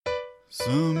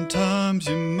Sometimes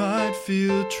you might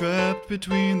feel trapped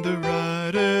between the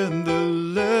right and the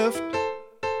left.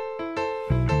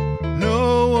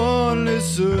 No one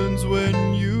listens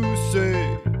when you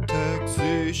say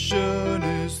taxation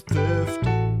is theft.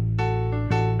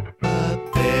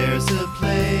 But there's a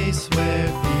place where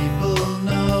people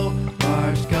know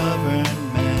harsh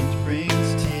government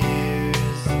brings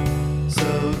tears.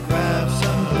 So grab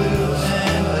some blue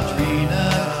and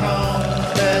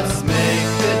adrenochrome. Let's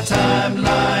make the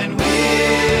timeline weird.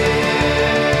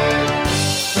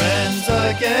 Friends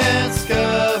against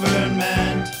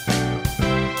government.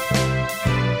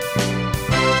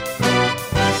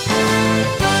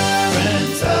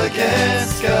 Friends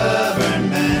against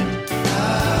government.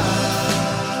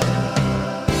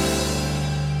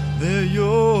 They're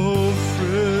your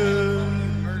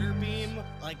friend. Murder beam,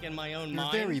 like in my own Your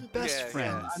mind. very best Yeah,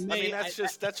 friends. I mean, that's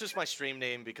just my stream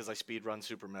name because I speedrun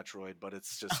Super Metroid, but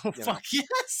it's just Oh, fuck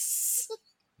yes.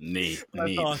 Neat.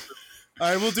 That's awesome. All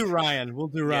right, we'll do Ryan.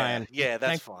 Ryan. Yeah,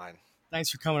 that's fine. Thanks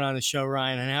for coming on the show,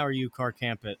 Ryan. And how are you, Car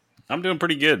Campit? I'm doing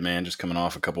pretty good, man. Just coming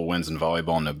off a couple wins in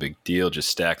volleyball, no big deal. Just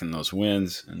stacking those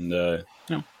wins and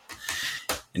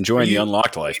enjoying the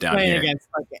unlocked life down here.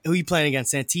 Who are you playing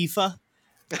against? Antifa?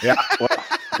 Yeah, well,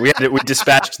 we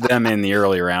dispatched them in the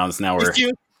early rounds. Now we're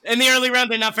in the early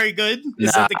round. They're not very good.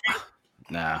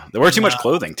 Nah. They wear too much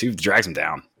clothing too. Drags them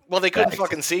down. Well, they couldn't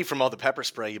fucking see from all the pepper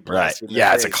spray you blasted. Right?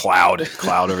 Yeah, it's a cloud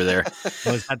over there.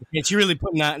 You're really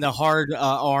putting the hard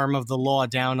arm of the law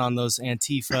down on those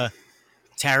Antifa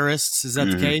terrorists. Is that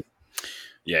the case?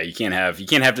 Yeah, you can't have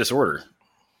disorder.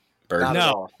 Bird.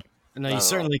 No, you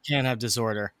certainly can't have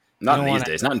disorder. Not in these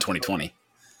days. Not in 2020.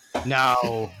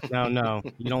 No. You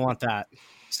don't want that.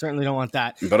 Certainly don't want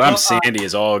that. But I'm sandy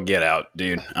as all get out,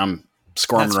 dude. I'm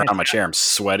squirming around my chair. I'm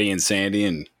sweaty and sandy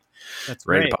and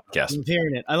ready to podcast. I love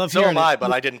hearing it. So am I,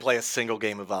 but I didn't play a single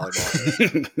game of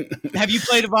volleyball. Have you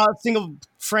played a single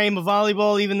frame of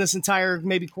volleyball even this entire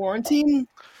maybe quarantine?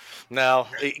 No,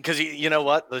 because you know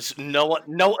what? There's no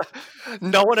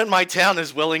one in my town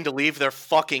is willing to leave their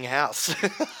fucking house.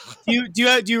 Do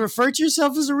you refer to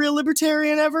yourself as a real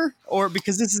libertarian ever, or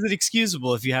because this is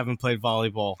inexcusable if you haven't played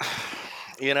volleyball?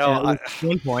 You know, at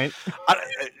one point.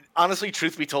 Honestly,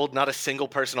 truth be told, not a single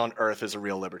person on Earth is a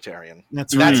real libertarian.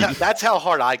 That's right. That's how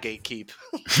hard I gatekeep.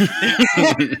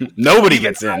 Nobody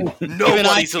gets in.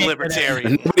 Nobody's a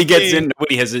libertarian. Nobody gets in.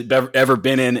 Nobody has ever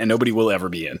been in, and nobody will ever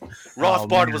be in.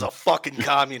 Rothbard was a fucking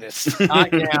communist.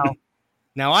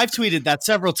 Now, I've tweeted that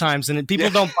several times, and people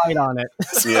don't bite on it.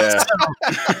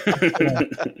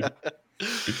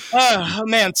 Oh,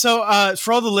 man. So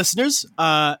for all the listeners,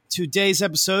 today's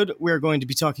episode, we're going to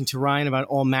be talking to Ryan about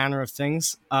all manner of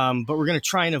things, but we're going to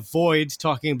try and avoid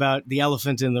talking about the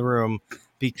elephant in the room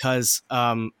because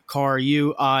Car,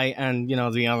 you, I, and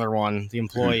the other one, the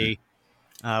employee,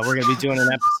 we're going to be doing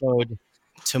an episode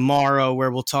tomorrow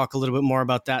where we'll talk a little bit more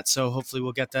about that. So hopefully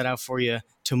we'll get that out for you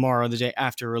tomorrow, the day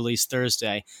after release,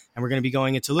 Thursday. And we're going to be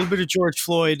going into a little bit of George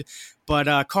Floyd.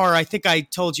 But, Car, I think I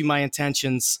told you my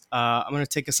intentions. I'm going to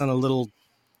take us on a little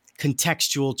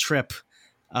contextual trip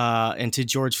into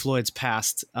George Floyd's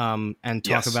past and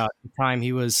talk about the time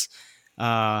he was,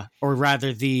 or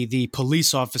rather the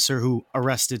police officer who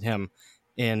arrested him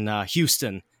in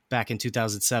Houston back in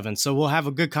 2007. So we'll have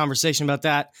a good conversation about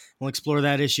that. We'll explore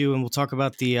that issue, and we'll talk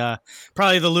about the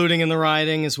probably the looting and the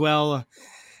rioting as well.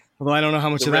 Although I don't know how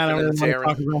much of that I really want to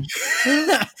talk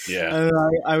about. Yeah,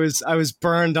 I was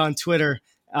burned on Twitter,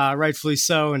 rightfully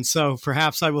so, and so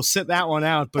perhaps I will sit that one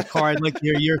out. But Car, I'd like to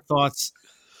hear your thoughts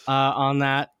on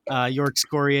that, your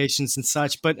excoriations and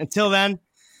such. But until then,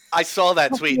 I saw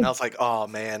that tweet and I was like, "Oh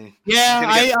man, yeah,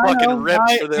 I know.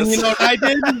 Ripped for this."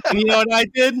 And you know what I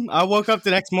did? I woke up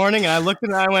the next morning and I looked at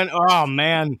it and I went, "Oh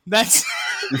man, that's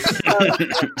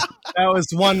that was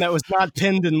one that was not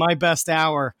pinned in my best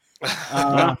hour."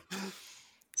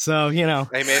 So hey man,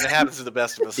 it happens to the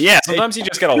best of us. Yeah, sometimes you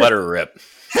just gotta let her rip.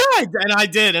 And I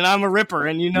did, and I'm a ripper,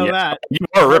 and you know that. You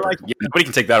are a ripper. Nobody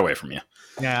can take that away from you.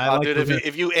 Yeah, dude.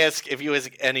 If you ask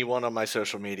anyone on my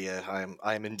social media,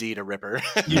 I am indeed a ripper.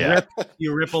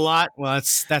 You rip a lot. Well,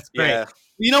 that's great. Yeah.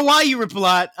 You know why you rip a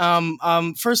lot?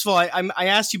 First of all, I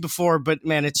asked you before, but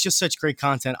man, it's just such great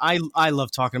content. I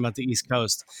love talking about the East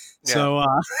Coast. Yeah. So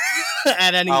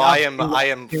at any, I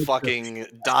am fucking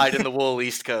dyed in the wool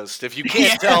East Coast. If you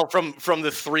can't tell from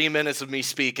the 3 minutes of me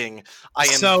speaking, I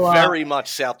am very much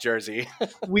South Jersey.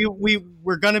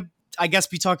 we're gonna, I guess,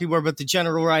 be talking more about the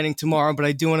general rioting tomorrow, but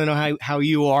I do want to know how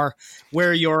you are,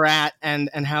 where you're at, and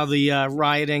how the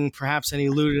rioting, perhaps any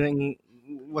looting,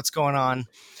 what's going on.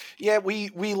 Yeah, we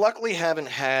luckily haven't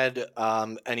had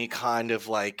any kind of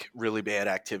like really bad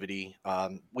activity.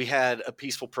 We had a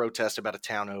peaceful protest about a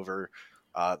town over.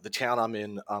 The town I'm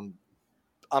in,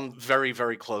 I'm very,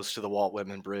 very close to the Walt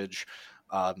Whitman Bridge.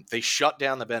 They shut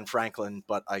down the Ben Franklin,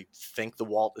 but I think the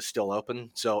Walt is still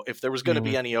open. So if there was going to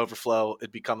be any overflow,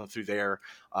 it'd be coming through there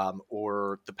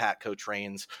or the Patco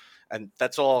trains. And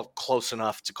that's all close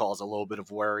enough to cause a little bit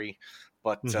of worry.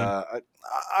 But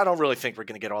I don't really think we're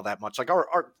going to get all that much. Like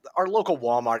our local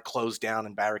Walmart closed down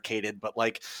and barricaded, but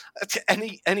like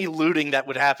any looting that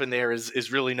would happen there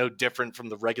is really no different from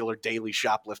the regular daily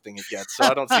shoplifting it gets. So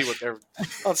I don't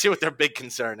see what their big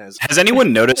concern is. Has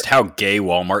anyone noticed how gay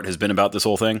Walmart has been about this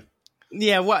whole thing?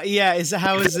 Yeah,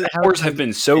 how is it? Hours have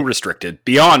been so restricted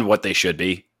beyond what they should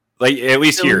be. Like at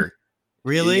least here.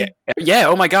 Really? Yeah.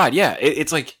 Oh my God. Yeah.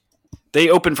 It's like. They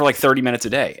open for like 30 minutes a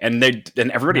day, and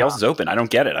everybody else is open. I don't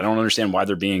get it. I don't understand why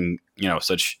they're being,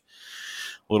 such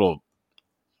little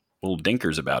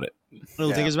dinkers about it.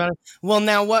 Dinkers about it. Well,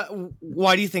 now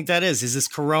why do you think that is? Is this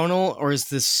coronal or is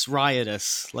this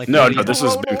riotous? Like no, this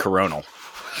has been coronal.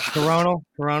 Coronal.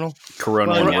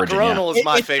 Coronal is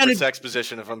my favorite sex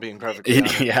position, if I'm being perfectly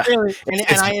honest. Yeah, really?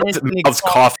 It's mouths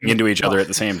coughing into each other at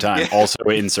the same time. Also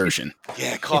insertion.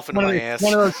 Yeah, coughing in my ass.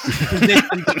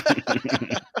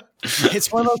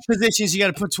 It's one of those positions you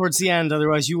got to put towards the end,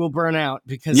 otherwise you will burn out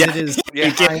because it is. Yeah,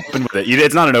 you can't open with it.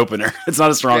 It's not an opener. It's not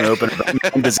a strong opener.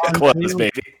 It's close,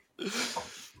 baby.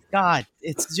 God,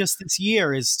 it's just this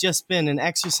year has just been an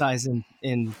exercise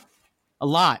in a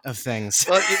lot of things.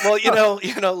 Well,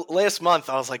 last month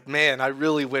I was like, man, I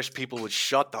really wish people would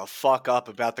shut the fuck up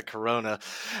about the corona.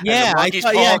 Yeah, and the monkey's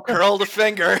paw curled a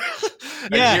finger,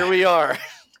 and here we are.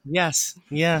 Yes.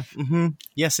 Yeah. Mm-hmm.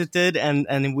 Yes, it did.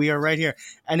 And we are right here.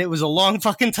 And it was a long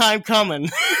fucking time coming.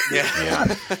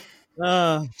 Yeah.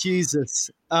 Oh,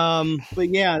 Jesus. But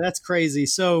yeah, that's crazy.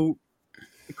 So,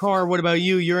 Carr, what about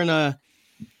you? You're in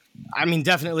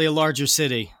definitely a larger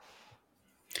city.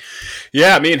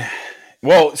 Yeah.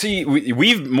 Well, see,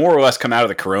 we've more or less come out of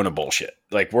the corona bullshit.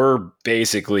 Like we're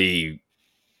basically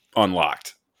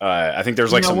unlocked. I think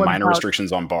there's like some minor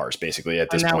restrictions on bars, basically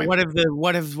at this point.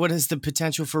 What is the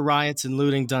potential for riots and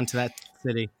looting done to that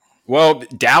city? Well,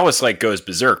 Dallas goes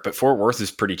berserk, but Fort Worth is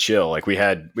pretty chill. Like we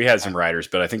had some rioters,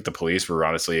 but I think the police were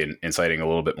honestly inciting a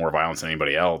little bit more violence than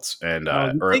anybody else, and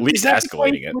or at least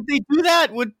escalating it. Would they do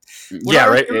that? Right.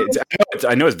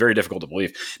 I know it's very difficult to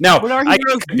believe. Now, it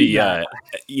could be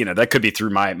that could be through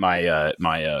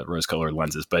my rose-colored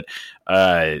lenses, but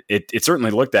it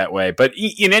certainly looked that way. But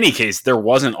in any case, there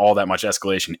wasn't all that much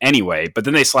escalation anyway. But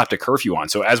then they slapped a curfew on.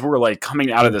 So as we're like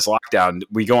coming out of this lockdown,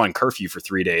 we go on curfew for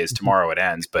 3 days. Tomorrow it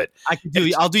ends, but.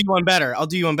 I'll do you one better.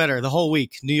 The whole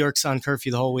week. New York's on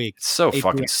curfew the whole week. It's so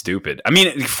fucking stupid.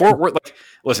 Fort Worth.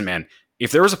 Listen, man.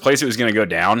 If there was a place that was going to go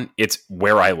down, it's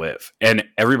where I live, and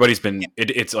everybody's been.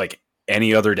 It's like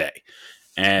any other day,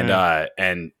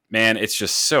 and man, it's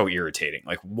just so irritating.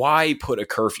 Like, why put a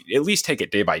curfew? At least take it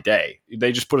day by day.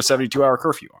 They just put a 72-hour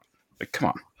curfew on. Like, come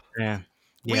on. Yeah.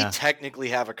 We technically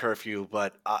have a curfew,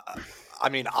 but.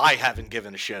 I haven't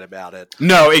given a shit about it.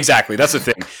 No, exactly. That's the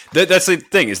thing. That's the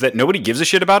thing is that nobody gives a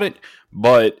shit about it,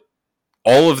 but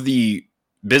all of the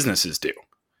businesses do.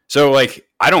 So, like,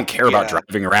 I don't care about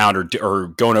driving around or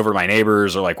going over to my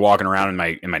neighbors or like walking around in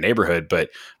my neighborhood,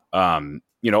 but all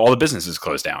the businesses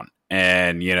close down,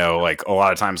 and like a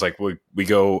lot of times, like we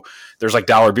go. There's like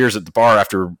 $1 beers at the bar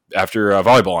after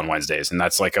volleyball on Wednesdays, and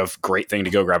that's like a great thing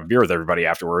to go grab a beer with everybody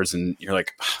afterwards. And you're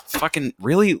like, fucking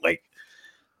really, like.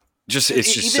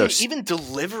 Even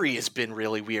delivery has been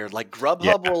really weird. Like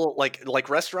Grubhub will like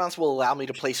restaurants will allow me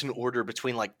to place an order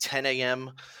between like 10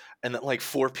 a.m. and then like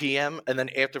 4 p.m. and then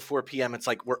after 4 p.m. it's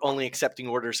like we're only accepting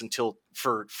orders until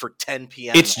for 10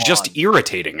 p.m. It's just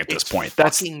irritating at this point.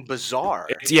 That's fucking bizarre.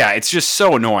 It's just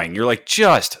so annoying. You're like,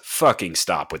 just fucking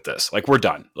stop with this. Like we're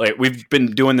done. Like we've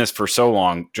been doing this for so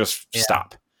long. Just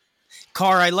stop.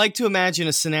 Carr, I like to imagine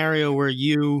a scenario where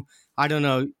you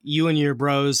and your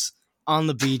bros. On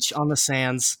the beach, on the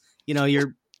sands,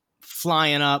 you're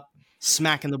flying up,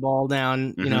 smacking the ball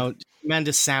down,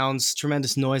 tremendous sounds,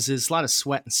 tremendous noises, a lot of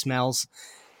sweat and smells.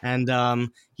 And,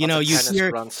 you hear,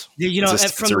 runs.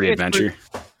 Adventure.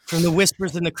 From the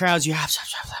whispers in the crowds, you have,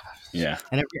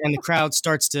 and the crowd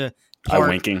starts to part. I'm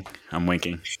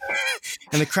winking.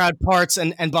 And the crowd parts,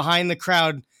 and behind the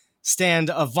crowd stand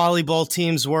a volleyball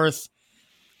team's worth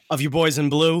of your boys in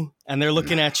blue, and they're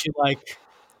looking at you like,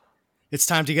 it's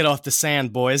time to get off the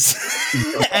sand, boys.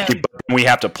 And we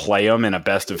have to play them in a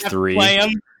best of 3.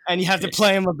 And you have to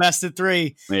play them a best of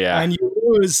 3. Yeah. And you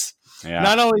lose. Yeah.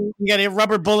 Not only you get a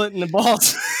rubber bullet in the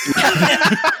balls,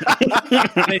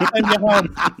 they send you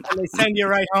home, and they send you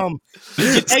right home.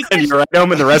 Did you take You're right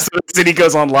home, and the rest of the city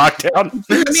goes on lockdown.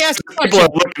 Let me ask you a People are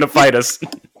question. looking to fight us.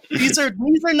 These are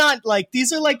not like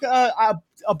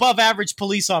above average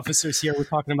police officers here. We're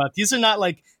talking about. These are not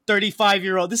like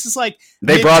 35-year-old. This is like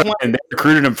They brought him and they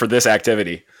recruited him for this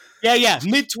activity. Yeah,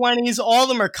 mid-20s. All of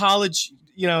them are college,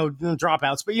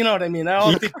 dropouts. But you know what I mean. They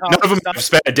all did college None of them stuff. have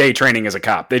spent a day training as a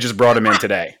cop. They just brought him in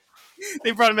today.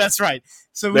 They brought him. That's right.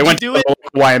 So They went do to it.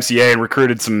 the YMCA and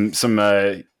recruited some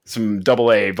AA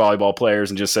volleyball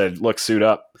players and just said, "Look, suit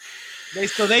up."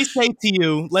 So they say to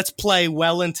you, "Let's play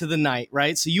well into the night."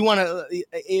 Right. So you want to,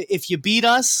 if you beat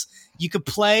us, you could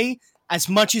play as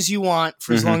much as you want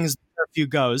for as long as the curfew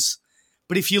goes.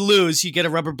 But if you lose, you get a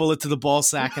rubber bullet to the ball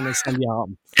sack and they send you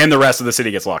home. And the rest of the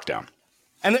city gets locked down.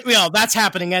 And that's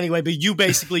happening anyway. But you're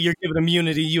given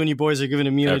immunity. You and your boys are given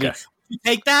immunity. Okay. Would you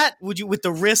take that? Would you, with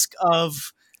the risk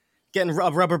of getting a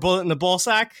rubber bullet in the ball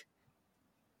sack?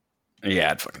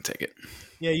 Yeah, I'd fucking take it.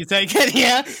 Yeah, you take it.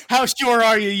 Yeah. How sure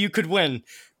are you could win?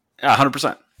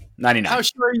 100%. 99. How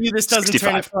sure are you this doesn't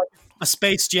 65. turn into a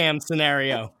Space Jam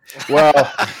scenario? Well,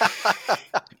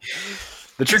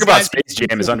 the trick about Space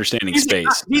Jam is understanding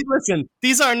space. Listen,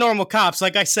 these aren't normal cops.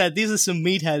 Like I said, these are some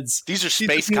meatheads. These are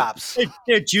space cops.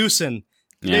 They're juicing.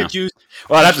 Yeah. They're juicing.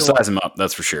 Well, I'd have to size them up.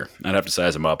 That's for sure. I'd have to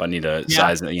size them up. I need to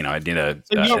size. I need a.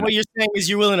 So what you're saying is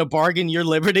you're willing to bargain your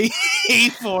liberty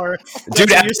for,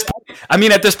 dude. At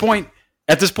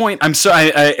this point, I'm so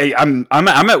I'm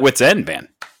at wit's end, man.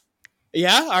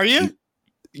 Yeah, are you?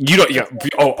 You don't. Yeah.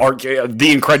 Oh,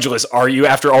 the incredulous. Are you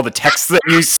after all the texts that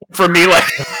you sent from me? Like,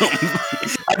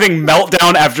 I think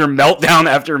meltdown after meltdown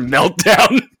after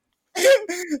meltdown.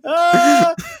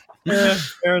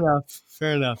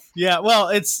 Fair enough. Yeah. Well,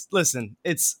 it's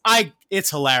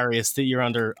hilarious that you're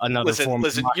under another form.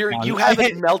 Listen, you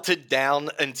haven't melted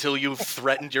down until you've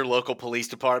threatened your local police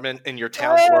department and your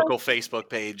town's local Facebook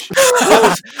page.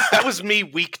 That was me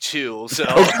week 2. So,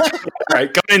 all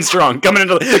right, coming in strong, coming in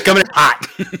hot.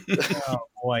 Oh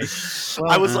boy.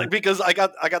 Well, I was like, because I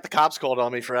got the cops called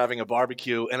on me for having a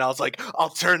barbecue, and I was like, I'll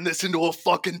turn this into a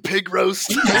fucking pig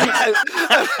roast.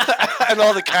 And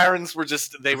all the Karens were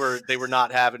they were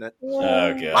not having it.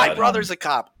 Oh god. My brother's a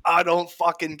cop. I don't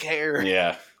fucking care.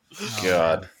 Yeah.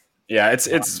 God. Yeah,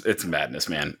 it's madness,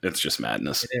 man. It's just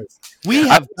madness. It is. We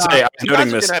have. You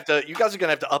guys are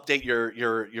gonna have to update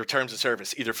your terms of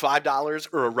service, either $5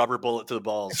 or a rubber bullet to the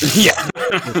balls. Yeah.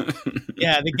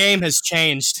 Yeah, the game has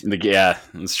changed. Yeah,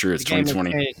 that's true. It's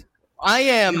 2020. I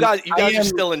am. You guys are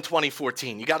still in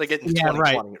 2014. You got to get in 2020.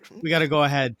 Right. We got to go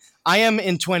ahead. I am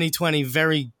in 2020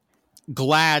 very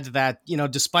glad that,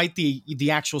 despite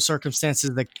the actual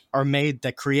circumstances that are made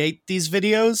that create these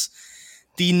videos,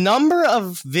 the number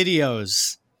of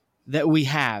videos that we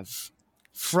have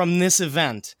from this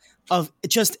event of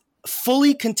just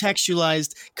fully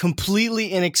contextualized,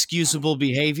 completely inexcusable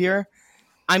behavior.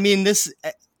 I mean,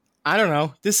 I don't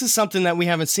know. This is something that we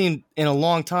haven't seen in a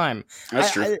long time.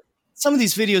 That's true. Some of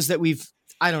these videos that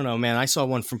I don't know, man. I saw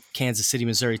one from Kansas City,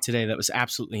 Missouri today that was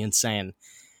absolutely insane,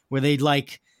 where they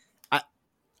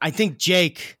I think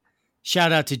Jake,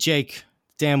 shout out to Jake,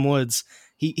 Damn Woods.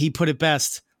 He put it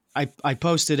best. I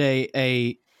posted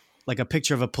a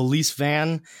picture of a police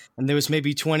van, and there was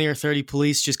maybe 20 or 30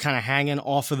 police just kind of hanging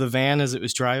off of the van as it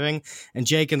was driving. And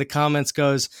Jake in the comments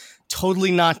goes,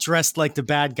 "Totally not dressed like the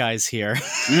bad guys here."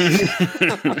 It's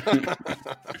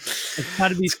got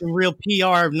to be some real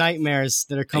PR nightmares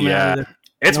that are coming out of this.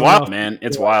 It's wild, man.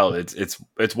 It's wild.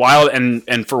 It's wild,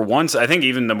 and for once, I think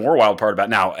even the more wild part about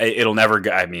now, it'll never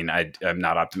go. I mean, I'm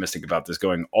not optimistic about this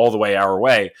going all the way our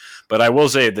way, but I will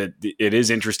say that it is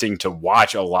interesting to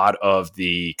watch a lot of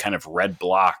the kind of red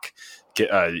bloc,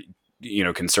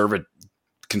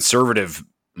 conservative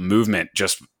movement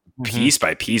just piece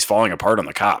by piece falling apart on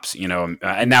the cops.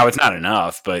 And now it's not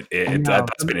enough, but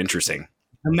that's been interesting.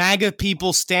 The MAGA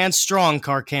people stand strong,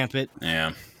 Car Campit.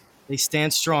 Yeah. They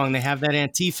stand strong. They have that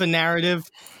Antifa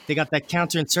narrative. They got that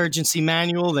counterinsurgency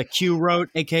manual that Q wrote,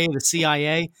 a.k.a. the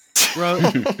CIA wrote.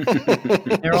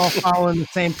 They're all following the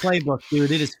same playbook,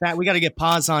 dude. It is fat. We got to get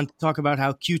Paz on to talk about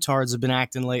how Q-tards have been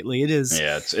acting lately. It is.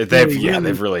 Yeah,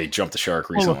 they've really jumped the shark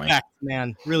recently. Full effect,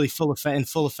 man. Really full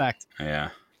effect.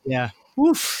 Yeah. Yeah.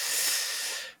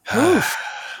 Oof. Oof.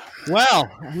 Well,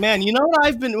 man, you know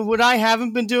what I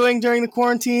haven't been doing during the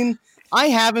quarantine? I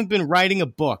haven't been writing a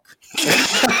book.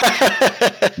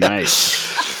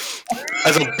 Nice.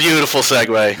 That's a beautiful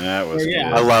segue. That was Yeah.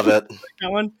 good. I love it. That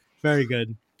one? Very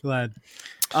good. Glad.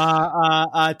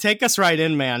 Take us right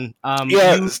in, man. Yeah.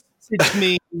 You messaged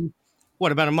me,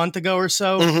 about a month ago or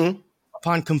so? Mm-hmm.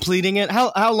 upon completing it?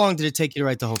 How long did it take you to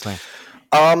write the whole thing?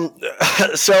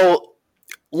 So,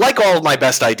 like all of my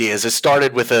best ideas, it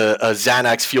started with a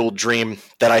Xanax-fueled dream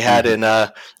that I had in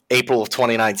April of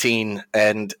 2019,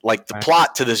 and like the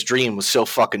plot to this dream was so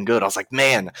fucking good. I was like,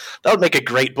 man, that would make a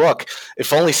great book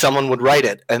if only someone would write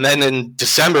it. And then in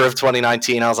December of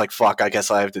 2019, I was like, fuck, I guess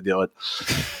I have to do it.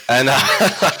 And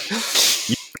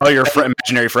all your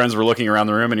imaginary friends were looking around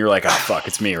the room, and you were like, oh fuck,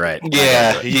 it's me, right?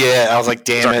 Yeah. I was like,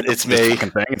 damn it, it's me.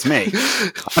 It's me.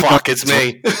 Fuck, it's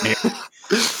me.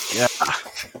 Yeah.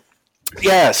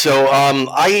 Yeah, so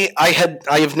I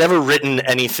have never written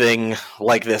anything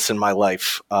like this in my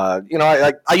life. I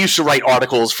used to write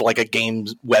articles for like a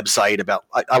games website about.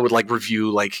 I would like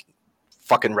review like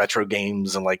fucking retro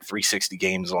games and like 360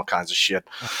 games and all kinds of shit.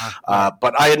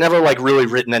 But I had never like really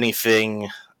written anything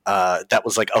that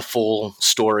was like a full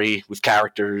story with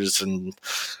characters and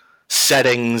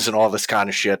settings and all this kind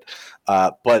of shit.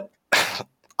 But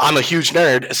I'm a huge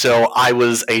nerd, so I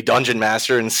was a dungeon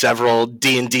master in several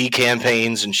D&D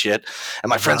campaigns and shit. And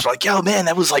my friends were like, "Yo, man,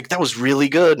 that was really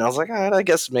good." And I was like, "All right, I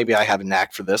guess maybe I have a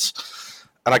knack for this."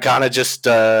 And I kind of just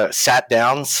sat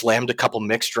down, slammed a couple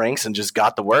mixed drinks, and just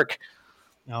got to work.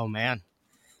 Oh man!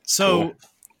 So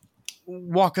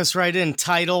walk us right in.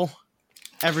 Title,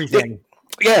 everything.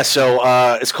 Yeah. So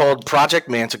it's called Project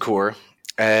Manticore,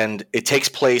 and it takes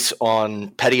place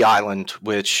on Petty Island,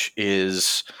 which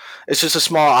is. It's just a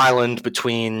small island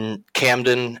between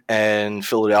Camden and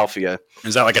Philadelphia.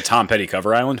 Is that like a Tom Petty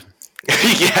cover island?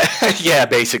 yeah,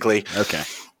 basically. Okay,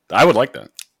 I would like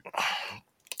that.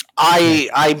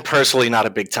 I'm personally not a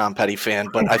big Tom Petty fan,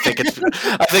 but I think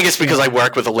it's because I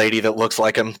work with a lady that looks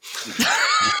like him.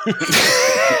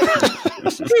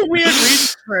 It's a weird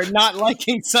reason for not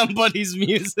liking somebody's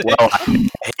music. Well, I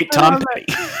hate Tom Petty.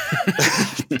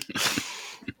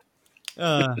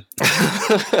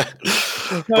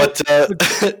 But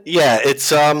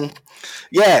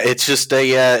it's just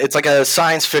it's like a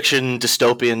science fiction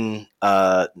dystopian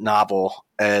novel,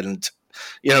 and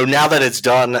now that it's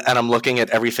done and I'm looking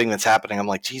at everything that's happening, I'm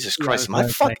like, Jesus Christ,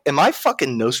 am I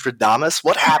fucking Nostradamus?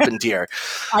 What happened here?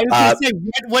 I was going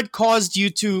to say, what caused you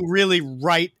to really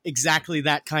write exactly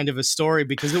that kind of a story?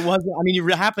 Because it wasn't. I mean, you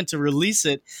happened to release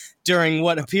it during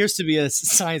what appears to be a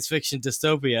science fiction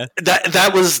dystopia.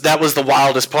 That was the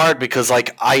wildest part, because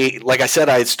like I said,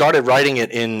 I had started writing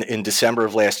it in December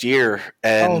of last year,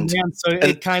 and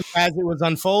it kind of, as it was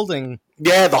unfolding.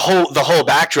 Yeah, the whole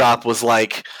backdrop was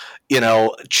like,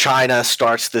 China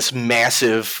starts this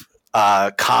massive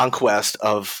conquest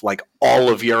of like all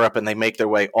of Europe, and they make their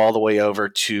way all the way over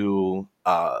to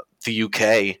the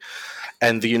UK,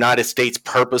 and the United States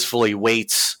purposefully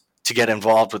waits to get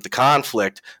involved with the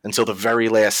conflict until the very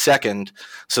last second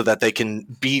so that they can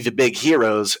be the big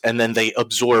heroes, and then they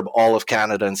absorb all of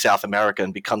Canada and South America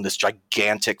and become this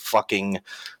gigantic fucking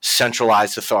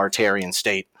centralized authoritarian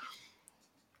state.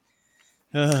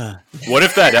 What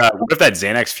if that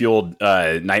Xanax fueled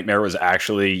nightmare was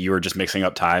actually you were just mixing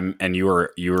up time, and you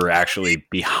were actually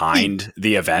behind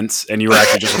the events, and you were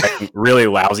actually just writing really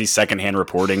lousy secondhand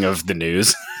reporting of the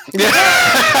news?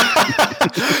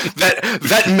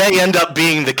 that may end up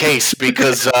being the case,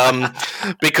 because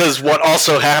what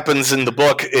also happens in the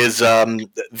book is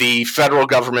the federal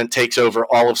government takes over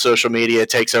all of social media,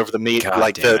 takes over the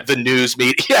the news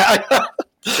media.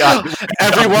 God,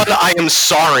 everyone, I am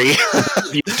sorry. I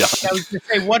was going to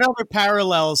say, what other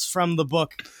parallels from the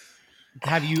book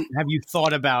have you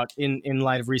thought about in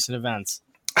light of recent events?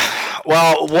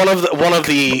 Well, one of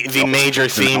the major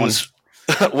themes.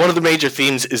 One of the major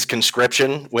themes is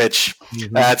conscription, which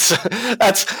that's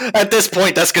at this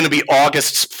point that's going to be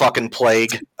August's fucking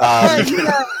plague.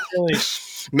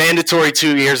 Mandatory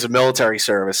 2 years of military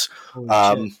service.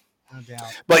 No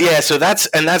doubt. But yeah, so that's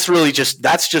really just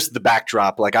the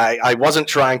backdrop. Like I wasn't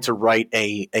trying to write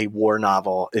a war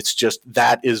novel. It's just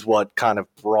that is what kind of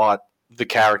brought the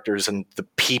characters and the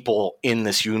people in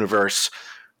this universe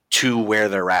to where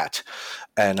they're at,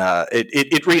 and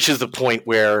it reaches the point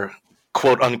where,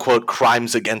 quote unquote,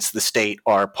 crimes against the state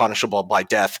are punishable by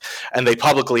death, and they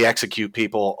publicly execute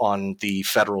people on the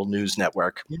federal news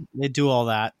network. They do all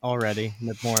that already,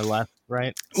 more or less,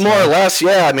 right? More or less,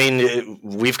 yeah. I mean,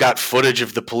 we've got footage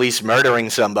of the police murdering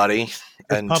somebody.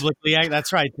 And publicly,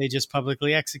 that's right. They just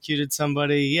publicly executed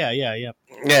somebody. Yeah.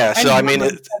 Yeah, so I mean,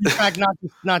 in fact,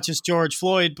 not just George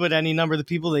Floyd, but any number of the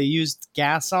people they used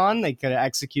gas on. They could have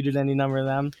executed any number of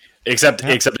them. Except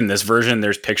in this version,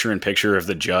 there's picture in picture of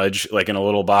the judge, like in a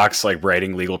little box, like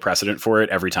writing legal precedent for it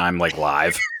every time, like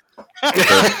live.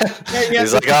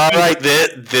 He's like, all right,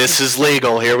 this is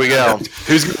legal. Here we go.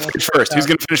 Who's going to finish first? Who's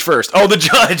going to finish first? Oh, the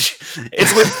judge.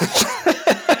 It's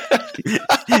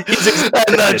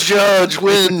And the judge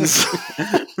wins.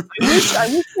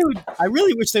 I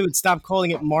really wish they would stop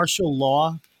calling it martial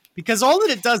law, because all that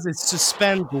it does is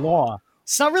suspend law.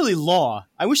 It's not really law.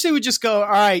 I wish they would just go, all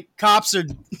right, cops are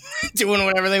doing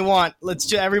whatever they want.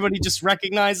 Everybody just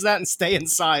recognize that and stay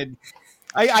inside.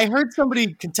 I heard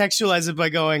somebody contextualize it by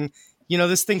going,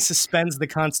 this thing suspends the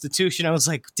Constitution. I was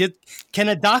like, can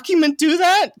a document do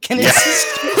that? Can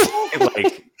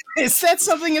it? Is that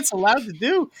something it's allowed to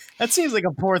do? That seems like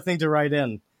a poor thing to write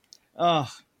in.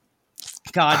 Oh,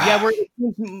 God. Yeah,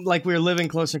 we're living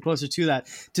closer and closer to that.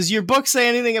 Does your book say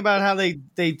anything about how they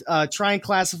try and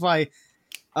classify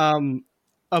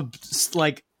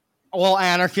like all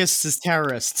anarchists as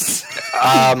terrorists?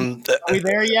 Are we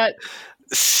there yet?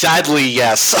 Sadly,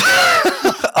 yes.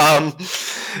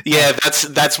 Yeah,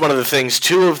 that's one of the things.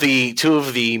 Two of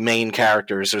the main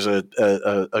characters. There's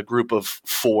a group of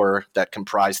 4 that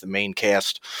comprise the main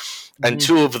cast, and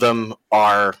 2 of them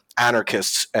are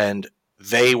anarchists, and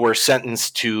they were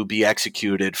sentenced to be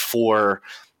executed for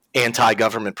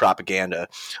anti-government propaganda.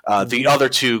 The other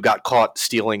 2 got caught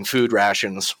stealing food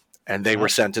rations, and they were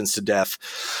sentenced to death.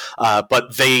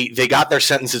 But they got their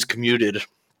sentences commuted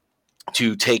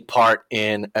to take part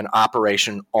in an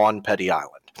operation on Petty Island.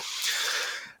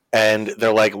 And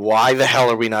they're like, why the hell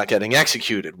are we not getting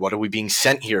executed? What are we being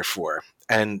sent here for?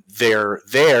 And they're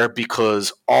there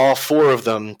because all 4 of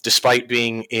them, despite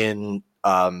being in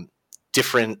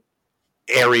different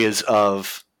areas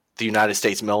of the United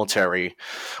States military,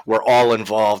 were all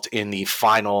involved in the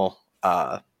final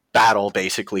battle,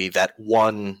 basically, that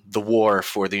won the war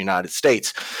for the United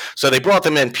States. So they brought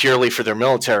them in purely for their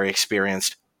military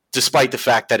experience, despite the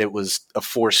fact that it was a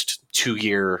forced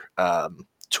 2-year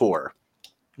tour.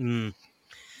 I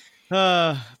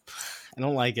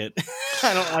don't like it.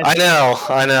 I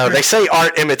know. They say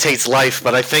art imitates life,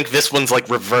 but I think this one's like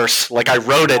reverse. Like I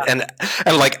wrote it, and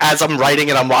like as I'm writing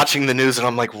it, I'm watching the news, and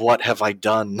I'm like, what have I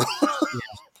done?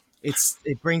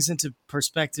 It brings into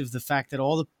perspective the fact that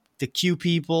all the Q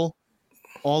people,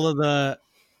 all the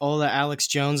Alex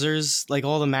Jonesers, like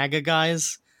all the MAGA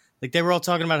guys, like they were all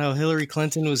talking about how Hillary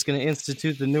Clinton was going to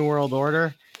institute the New World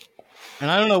Order. And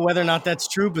I don't know whether or not that's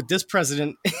true, but this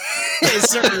president is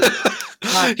certainly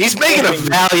he's making a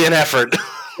valiant effort.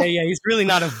 Yeah, he's really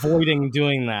not avoiding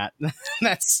doing that.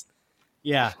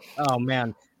 Oh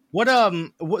man. What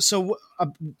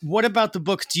about the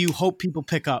book do you hope people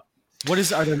pick up? What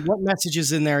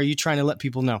messages in there are you trying to let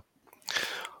people know?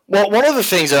 Well, one of the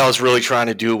things that I was really trying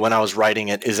to do when I was writing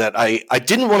it is that I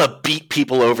didn't want to beat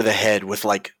people over the head with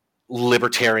like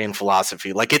libertarian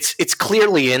philosophy. Like it's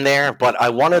clearly in there, but I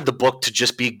wanted the book to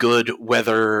just be good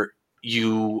whether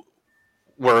you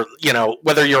were,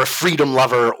 whether you're a freedom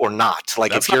lover or not.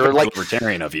 Like that's if you're like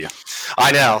libertarian of you.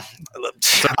 I know.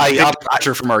 I'm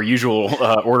from our usual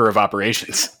order of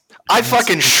operations. I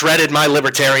fucking shredded my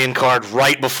libertarian card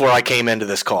right before I came into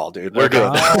this call, dude. We're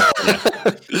good.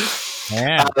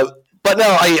 Yeah. But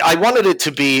no, I wanted it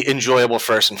to be enjoyable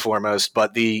first and foremost,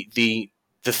 but the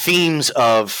themes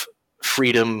of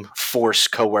freedom, force,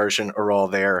 coercion are all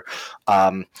there.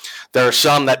 There are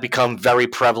some that become very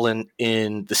prevalent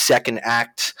in the second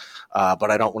act,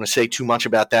 but I don't want to say too much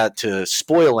about that to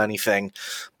spoil anything.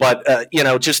 But,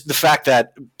 just the fact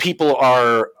that people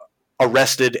are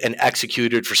arrested and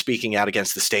executed for speaking out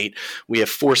against the state. We have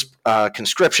forced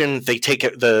conscription.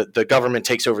 The government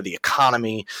takes over the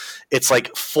economy. It's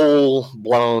like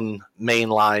full-blown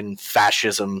mainline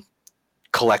fascism,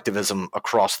 collectivism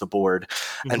across the board,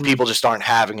 and people just aren't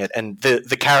having it. And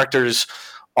the characters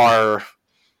are,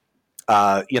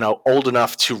 old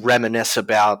enough to reminisce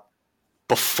about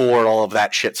before all of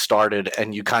that shit started,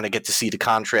 and you kind of get to see the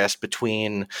contrast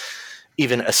between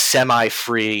even a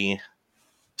semi-free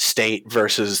state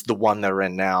versus the one they're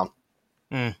in now.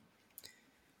 Who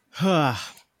are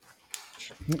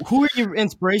your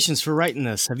inspirations for writing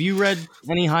this? Have you read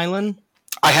any Heinlein?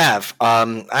 I have.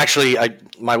 Actually,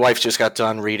 my wife just got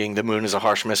done reading The Moon is a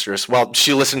Harsh Mistress. Well,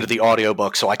 she listened to the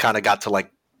audiobook, so I kind of got to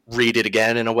like read it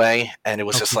again in a way, and it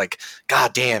was just like,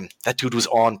 God damn, that dude was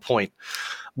on point.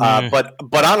 But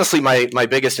honestly, my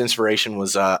biggest inspiration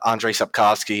was Andrei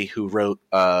Sapkowski, who wrote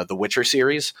the Witcher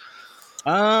series.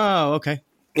 Oh, okay.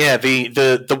 Yeah,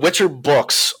 the Witcher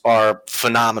books are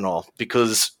phenomenal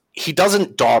because he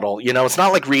doesn't dawdle. It's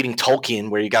not like reading Tolkien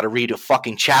where you got to read a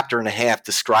fucking chapter and a half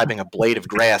describing a blade of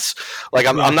grass. Like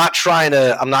I'm not trying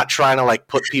to like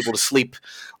put people to sleep.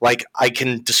 Like I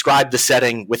can describe the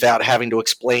setting without having to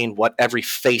explain what every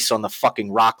face on the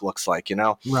fucking rock looks like,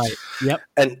 Right. Yep.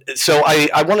 And so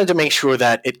I wanted to make sure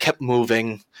that it kept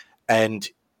moving and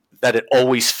that it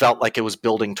always felt like it was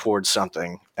building towards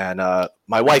something. And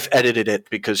my wife edited it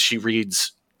because she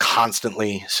reads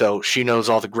constantly. So she knows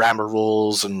all the grammar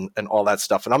rules and all that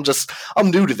stuff. And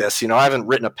I'm new to this. I haven't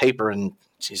written a paper in,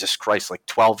 Jesus Christ, like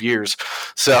 12 years.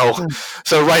 So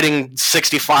writing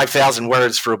 65,000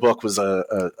 words for a book was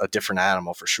a different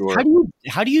animal for sure.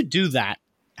 How do you do that?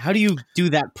 How do you do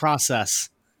that process?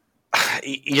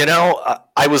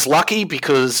 I was lucky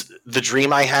because the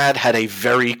dream I had a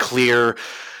very clear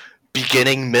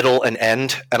beginning, middle, and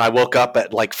end. And I woke up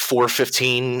at like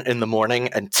 4:15 in the morning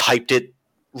and typed it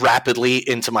rapidly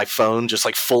into my phone, just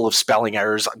like full of spelling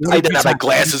errors. I didn't have my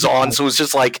glasses on, so it was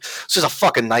just a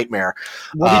fucking nightmare.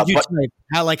 What did you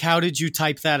type? How did you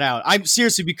type that out? I'm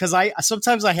seriously, because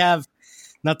sometimes I have,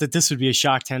 not that this would be a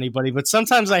shock to anybody, but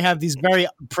sometimes I have these very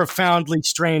profoundly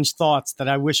strange thoughts that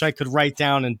I wish I could write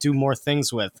down and do more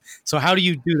things with. So how do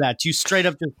you do that? Do you straight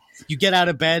up you get out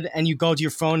of bed and you go to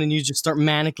your phone and you just start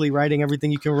manically writing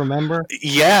everything you can remember?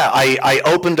 Yeah, I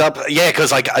opened up, because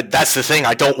that's the thing.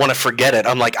 I don't want to forget it.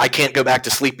 I'm like, I can't go back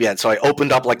to sleep yet. So I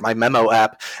opened up like my memo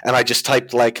app and I just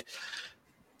typed like,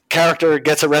 character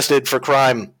gets arrested for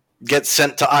crime, gets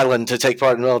sent to island to take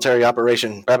part in military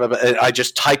operation. Blah, blah, blah. I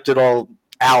just typed it all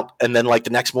out, and then like the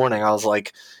next morning I was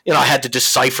like, I had to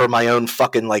decipher my own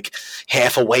fucking like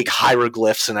half awake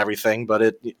hieroglyphs and everything,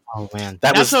 but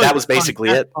that was basically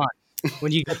it.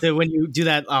 When you do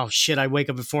that, oh shit, I wake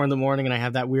up at 4 a.m. and I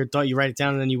have that weird thought, you write it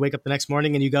down, and then you wake up the next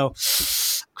morning and you go,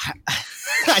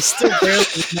 I still barely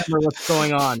remember what's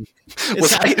going on.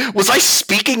 Was I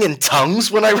speaking in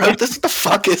tongues when I wrote this? What the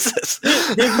fuck is this?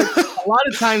 A lot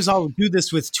of times I'll do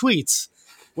this with tweets,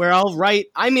 where I'll write,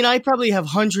 I probably have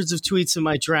hundreds of tweets in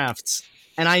my drafts,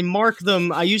 and I mark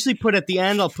them. I usually put at the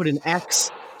end, I'll put an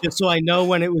X, just so I know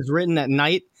when it was written at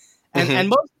night. And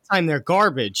most of the time they're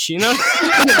garbage, Most of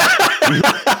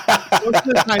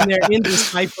the time they're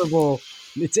indecipherable.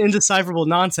 It's indecipherable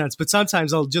nonsense, but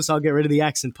sometimes I'll get rid of the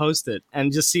X and post it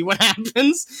and just see what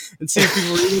happens and see if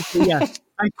people read it. So yeah,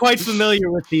 I'm quite familiar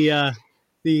with the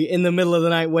in the middle of the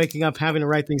night waking up having to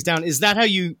write things down. Is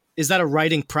that a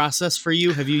writing process for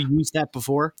you? Have you used that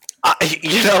before?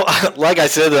 Like I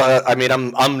said,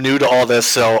 I'm new to all this,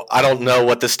 so I don't know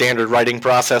what the standard writing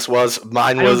process was.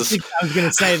 Mine was. I was going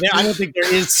to say, I don't think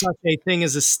there is such a thing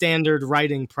as a standard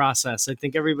writing process. I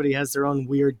think everybody has their own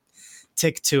weird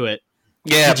tick to it.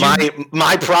 Yeah,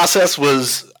 my process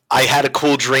was, I had a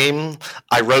cool dream.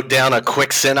 I wrote down a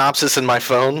quick synopsis in my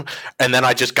phone, and then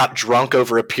I just got drunk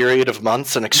over a period of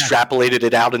months and extrapolated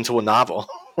it out into a novel.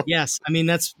 Yes,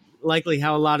 that's likely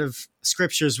how a lot of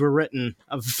scriptures were written.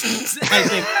 I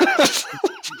think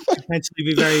potentially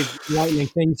be very enlightening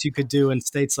things you could do in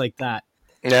states like that.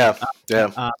 Yeah,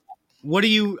 What are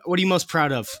you most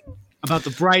proud of about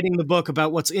the writing the book,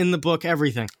 about what's in the book,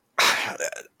 everything?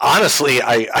 Honestly,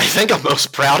 I think I'm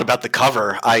most proud about the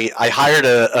cover. I hired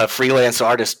a freelance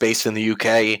artist based in the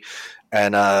UK,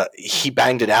 and he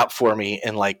banged it out for me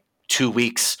in like 2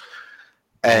 weeks.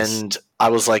 And I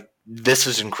was like, this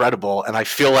is incredible. And I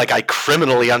feel like I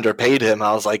criminally underpaid him.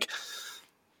 I was like,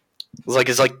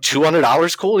 is like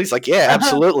 $200 cool? He's like, yeah,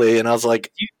 absolutely. And I was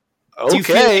like,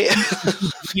 okay.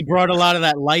 He brought a lot of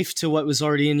that life to what was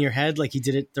already in your head. Like he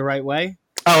did it the right way.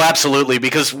 Oh, absolutely.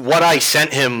 Because what I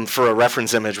sent him for a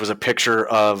reference image was a picture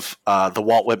of the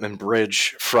Walt Whitman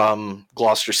Bridge from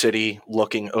Gloucester City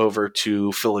looking over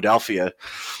to Philadelphia.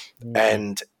 Mm-hmm.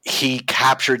 And he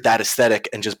captured that aesthetic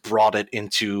and just brought it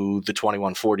into the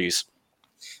 2140s.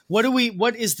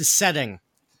 What is the setting?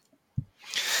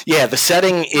 Yeah, the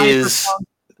setting is...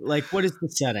 what is the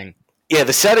setting? Yeah,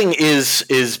 the setting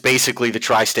is basically the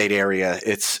tri-state area.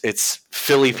 It's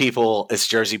Philly people, it's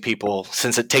Jersey people.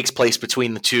 Since it takes place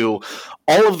between the two,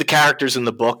 all of the characters in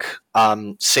the book,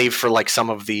 save for like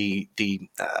some of the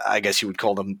I guess you would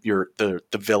call them the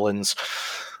villains.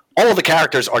 All of the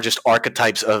characters are just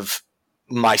archetypes of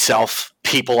myself,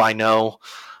 people I know.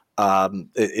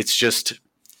 It's just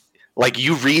like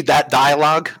you read that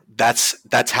dialogue.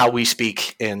 That's how we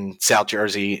speak in South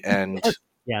Jersey and.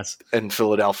 Yes. In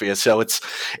Philadelphia. So it's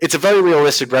a very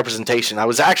realistic representation. I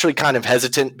was actually kind of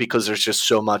hesitant because there's just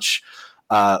so much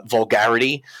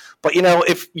vulgarity. But,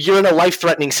 if you're in a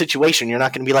life-threatening situation, you're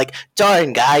not going to be like,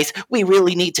 darn, guys, we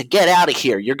really need to get out of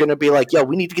here. You're going to be like, yo,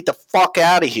 we need to get the fuck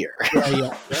out of here.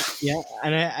 Yeah.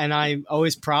 And I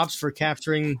always props for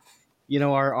capturing,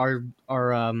 our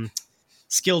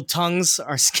skilled tongues,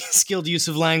 our skilled use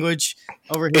of language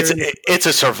over here. It's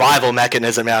a survival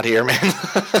mechanism out here, man.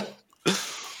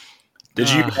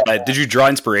 Did you draw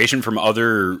inspiration from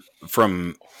other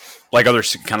kind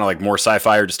of like more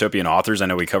sci-fi or dystopian authors? I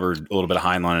know we covered a little bit of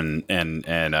Heinlein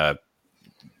and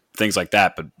things like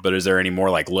that, but is there any more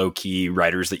like low key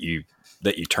writers that you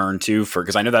turn to for?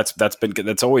 Because I know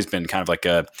that's always been kind of like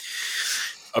a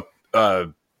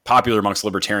popular amongst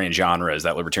libertarian genres,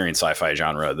 that libertarian sci-fi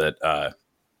genre that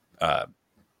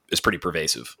is pretty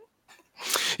pervasive.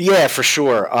 Yeah, for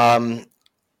sure.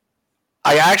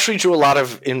 I actually drew a lot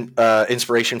of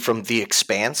inspiration from The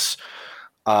Expanse,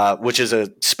 which is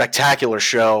a spectacular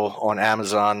show on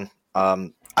Amazon.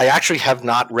 I actually have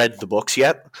not read the books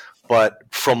yet, but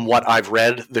from what I've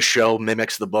read, the show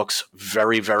mimics the books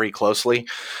very, very closely.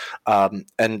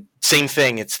 And same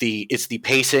thing, it's the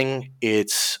pacing,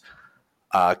 it's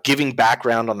giving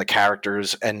background on the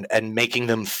characters and making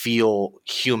them feel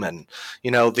human.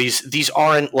 You know, these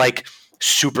aren't like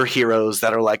superheroes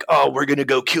that are like, oh, we're gonna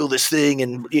go kill this thing,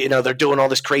 and you know they're doing all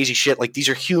this crazy shit. Like, these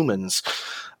are humans.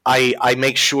 I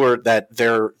make sure that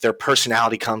their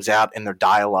personality comes out in their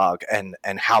dialogue and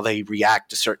how they react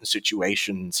to certain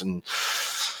situations. And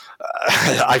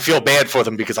I feel bad for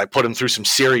them because I put them through some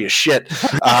serious shit.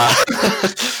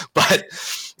 But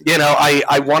you know,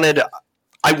 I wanted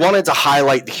to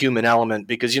highlight the human element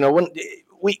because, you know, when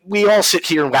we all sit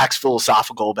here and wax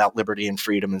philosophical about liberty and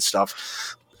freedom and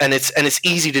stuff. And it's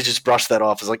easy to just brush that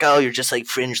off as like, oh, you're just like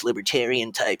fringe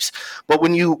libertarian types. But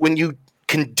when you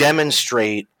can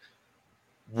demonstrate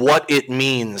what it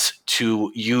means to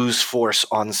use force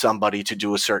on somebody to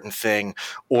do a certain thing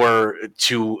or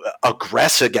to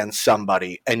aggress against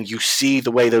somebody, and you see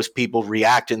the way those people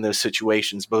react in those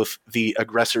situations, both the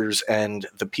aggressors and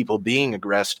the people being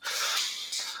aggressed,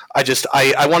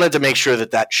 I wanted to make sure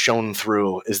that shone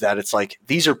through, is that it's like,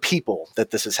 these are people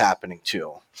that this is happening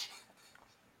to.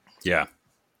 Yeah.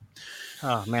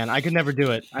 Oh man, I could never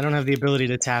do it. I don't have the ability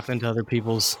to tap into other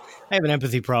people's. I have an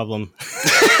empathy problem.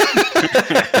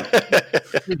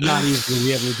 It's not easy to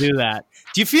be able to do that.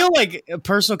 Do you feel like a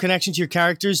personal connection to your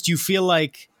characters? Do you feel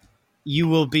like you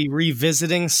will be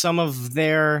revisiting some of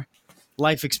their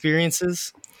life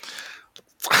experiences?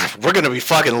 We're going to be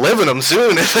fucking living them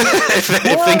soon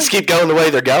if things keep going the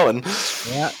way they're going.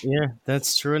 Yeah,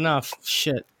 that's true enough.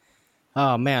 Shit.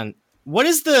 Oh man, what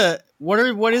is the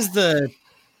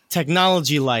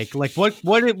technology like? Like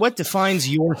what defines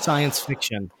your science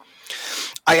fiction?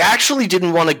 I actually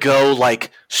didn't want to go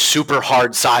like super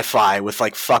hard sci-fi with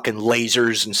like fucking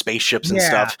lasers and spaceships and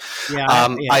stuff. Yeah,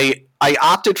 I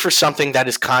opted for something that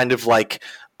is kind of like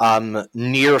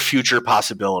near future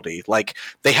possibility. Like,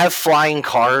 they have flying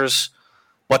cars,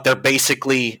 but they're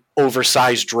basically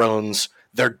oversized drones.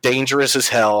 They're dangerous as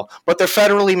hell, but they're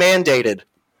federally mandated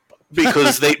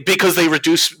because they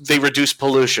reduce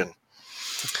pollution.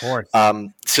 Of course.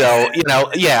 So, you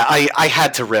know, yeah, I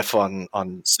had to riff on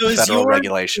federal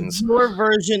regulations. Is your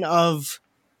version of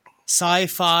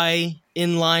sci-fi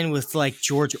in line with like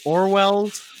George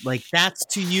Orwell's? Like, that's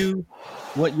to you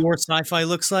what your sci-fi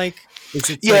looks like?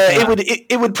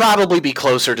 It would probably be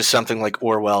closer to something like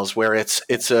Orwell's, where it's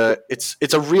a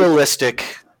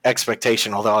realistic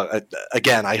expectation. Although,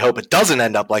 again, I hope it doesn't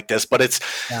end up like this. But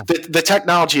the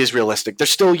technology is realistic. They're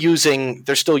still using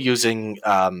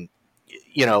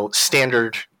you know,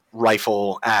 standard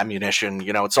rifle ammunition.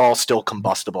 You know, it's all still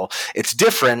combustible. It's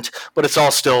different, but it's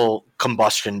all still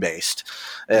combustion based.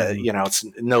 You know, it's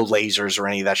no lasers or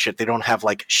any of that shit. They don't have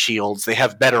like shields. They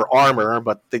have better armor,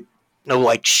 but no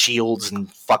like shields and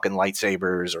fucking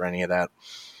lightsabers or any of that.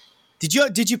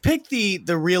 Did you pick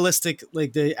the realistic,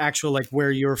 like the actual, like where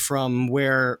you're from,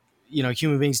 where, you know,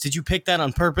 human beings, did you pick that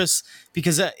on purpose?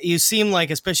 Because you seem like,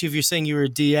 especially if you're saying you were a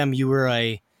DM, you were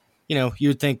you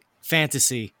would think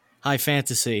fantasy, high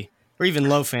fantasy, or even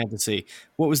low fantasy.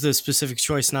 What was the specific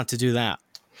choice not to do that?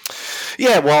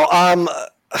 Yeah, well,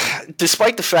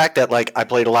 despite the fact that like I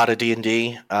played a lot of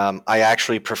D&D, I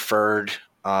actually preferred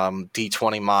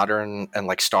D20 Modern and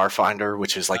like Starfinder,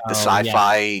 which is like the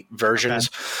sci-fi versions,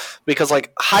 because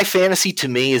like high fantasy to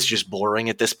me is just boring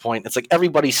at this point. It's like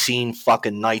everybody's seen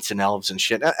fucking knights and elves and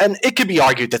shit, and it could be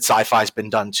argued that sci-fi's been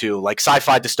done too. Like,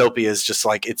 sci-fi dystopia is just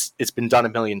like it's been done a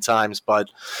million times, but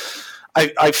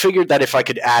I figured that if I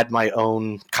could add my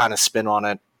own kind of spin on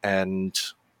it, and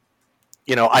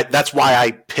you know, that's why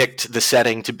I picked the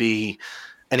setting to be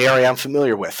an area I'm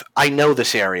familiar with. I know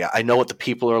this area. I know what the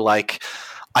people are like.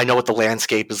 I know what the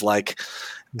landscape is like,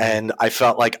 and I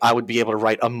felt like I would be able to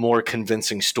write a more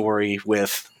convincing story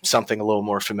with something a little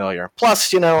more familiar.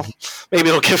 Plus, you know, maybe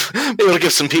it'll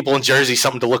give some people in Jersey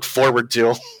something to look forward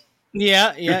to.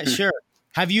 Yeah, sure.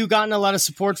 Have you gotten a lot of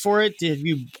support for it? Have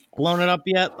you blown it up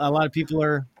yet? A lot of people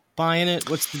are buying it.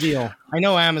 What's the deal? I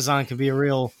know Amazon can be a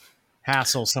real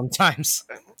hassle sometimes.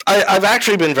 I've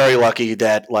actually been very lucky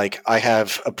that like I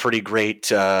have a pretty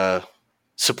great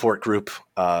support group.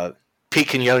 Pete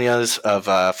Quinones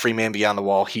of Free Man Beyond the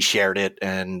Wall, he shared it,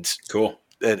 and cool.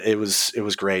 It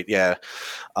was great. Yeah,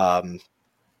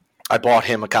 I bought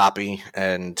him a copy,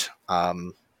 and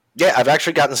Yeah, I've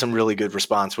actually gotten some really good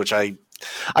response, which I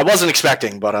wasn't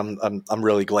expecting, but I'm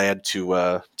really glad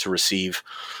to receive.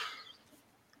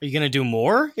 Are you gonna do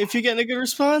more if you're getting a good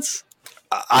response?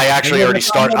 I actually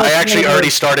already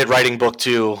started writing book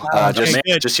 2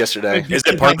 just yesterday. Is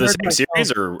it part of the same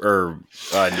series or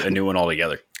a new one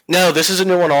altogether? No, this is a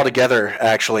new one altogether,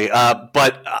 actually.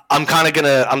 But I'm kind of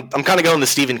going the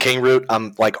Stephen King route.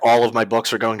 Like all of my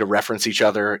books are going to reference each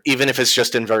other, even if it's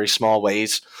just in very small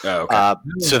ways. Oh, okay.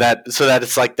 So that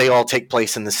it's like they all take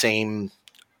place in the same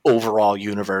overall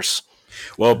universe.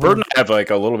 Well, Bird and I have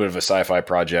like a little bit of a sci-fi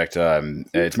project.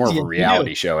 It's more of a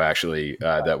reality show, actually,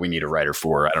 that we need a writer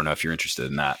for. I don't know if you're interested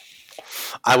in that.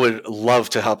 I would love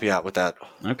to help you out with that.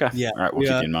 Okay. Yeah. All right. We'll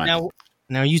keep you in mind.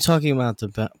 Now, are you talking about the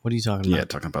bag? What are you talking about? Yeah,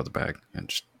 talking about the bag. And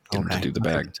just get him to do the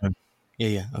bag.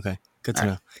 Yeah. Okay. Good to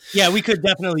know. Yeah, we could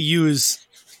definitely use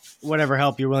whatever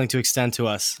help you're willing to extend to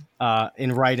us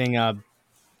in writing.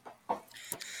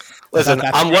 Listen,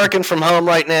 I'm working from home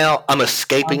right now. I'm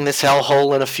escaping this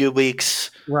hellhole in a few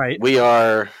weeks. Right. We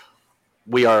are go.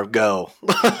 We are go?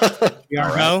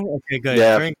 Okay, good.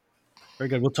 Yeah. Very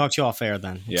good. We'll talk to you off air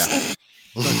then. Yeah.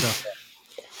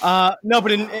 No,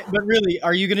 but really,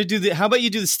 are you going to do how about you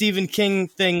do the Stephen King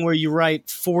thing where you write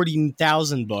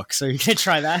 40,000 books? Are you going to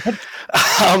try that?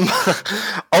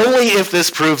 Only if this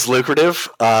proves lucrative.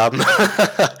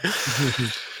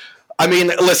 I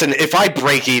mean, listen, if I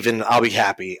break even, I'll be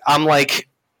happy. I'm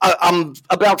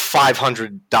about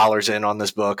 $500 in on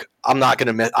this book. I'm not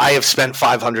going to I have spent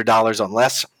 $500 on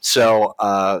less. So,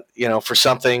 for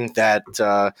something that,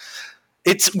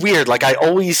 it's weird. Like I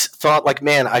always thought like,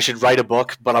 man, I should write a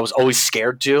book, but I was always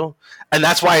scared to. And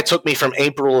that's why it took me from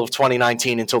April of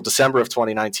 2019 until December of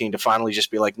 2019 to finally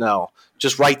just be like, no,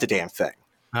 just write the damn thing.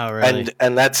 Oh, really?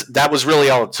 And that was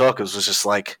really all it took. It was just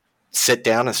like, sit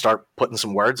down and start putting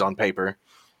some words on paper.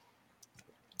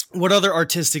 What other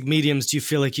artistic mediums do you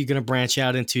feel like you're going to branch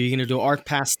out into? You're going to do art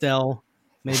pastel,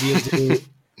 maybe you'll do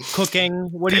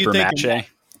cooking. What do you think? Mache?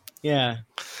 Yeah.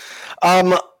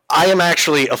 I am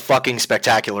actually a fucking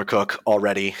spectacular cook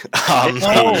already.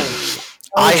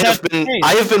 I have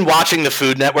been watching the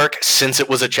Food Network since it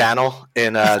was a channel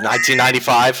in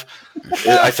 1995.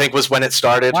 I think was when it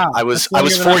started. Wow, I was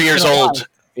 4 years old.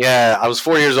 Yeah, I was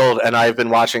 4 years old, and I've been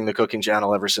watching the cooking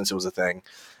channel ever since it was a thing.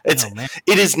 It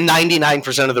is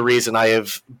 99% of the reason I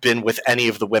have been with any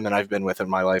of the women I've been with in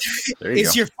my life.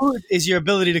 Your food is your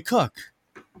ability to cook.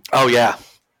 Oh yeah,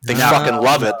 they fucking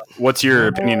love it. What's your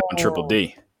opinion on Triple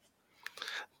D?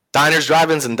 Diners,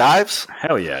 drive-ins, and dives?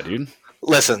 Hell yeah, dude.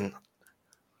 Listen,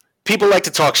 people like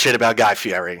to talk shit about Guy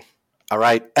Fieri, all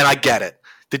right? And I get it.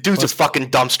 The dude's a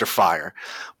fucking dumpster fire.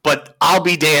 But I'll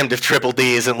be damned if Triple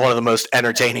D isn't one of the most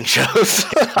entertaining shows.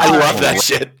 I love that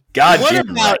shit.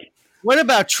 What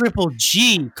about Triple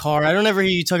G, Carr? I don't ever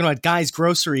hear you talking about Guy's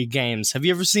Grocery Games. Have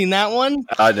you ever seen that one?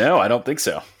 No, I don't think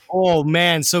so. Oh,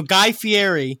 man. So Guy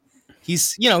Fieri,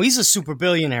 he's a super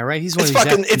billionaire, right?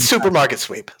 It's Supermarket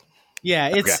Sweep.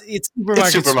 Yeah, it's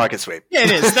Supermarket Sweep. Yeah,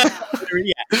 it is.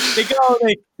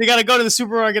 They got to go to the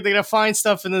supermarket. They got to find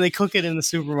stuff, and then they cook it in the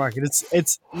supermarket.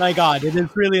 It's my God, it is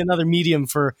really another medium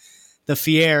for the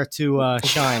Fier to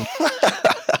shine.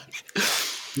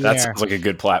 That sounds like a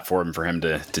good platform for him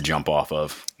to jump off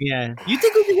of. Yeah, you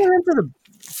think we could get him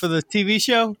for the TV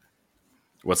show?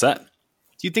 What's that?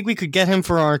 Do you think we could get him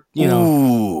for our,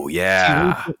 Ooh,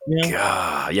 yeah. TV,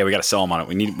 God. Yeah, we got to sell him on it.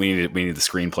 We need the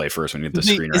screenplay first. We need the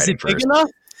screenwriting first. Is it big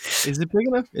enough? Is it big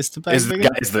enough? Is the bag big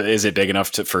enough? Is it big enough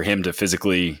for him to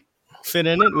physically fit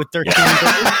in it with 13?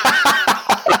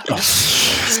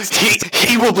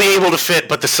 He will be able to fit,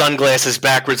 but the sunglasses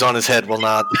backwards on his head will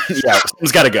not. Yeah,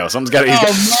 something's got to go.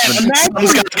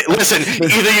 Listen,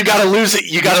 either you got to lose it.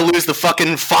 You got to lose the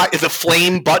fucking the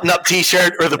flame button-up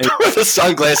T-shirt or the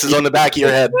sunglasses on the back of your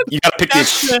head. You got to pick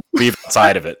the leave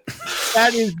outside of it.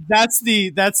 That's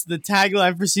the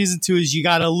tagline for season 2 is you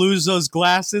got to lose those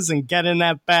glasses and get in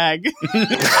that bag.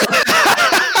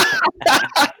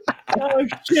 Oh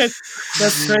shit,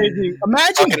 that's crazy!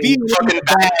 Imagine being in the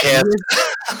bag.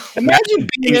 Imagine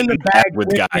being in the bag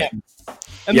with Guy.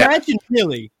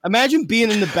 Imagine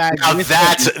being in the bag. Now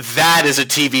that is a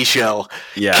TV show.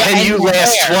 Yeah. Can you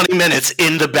last 20 minutes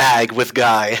in the bag with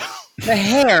Guy? The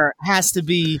hair has to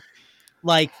be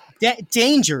like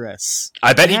dangerous.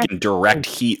 I bet he can direct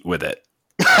heat with it.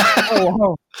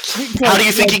 How do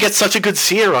you think he gets such a good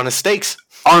sear on his steaks?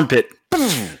 Armpit.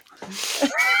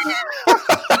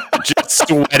 Just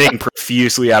sweating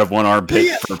profusely out of one armpit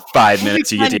for 5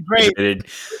 minutes. You get irritated.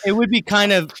 It would be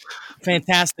kind of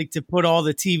fantastic to put all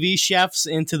the TV chefs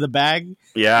into the bag.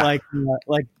 Yeah.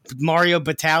 Like Mario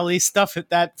Batali stuff at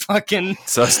that fucking...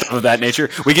 So stuff of that nature.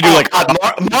 We could do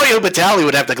Mario Batali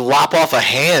would have to lop off a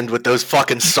hand with those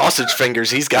fucking sausage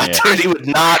fingers he's got, dude. He would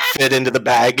not fit into the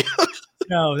bag.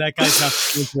 No, that guy's not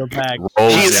into a bag.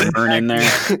 He's in there.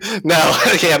 No,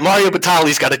 yeah, Mario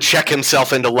Batali's got to check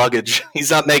himself into luggage.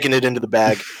 He's not making it into the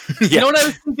bag. Yeah. You know what I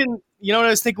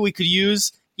was thinking? We could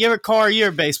use? You have a car, you're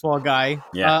a baseball guy.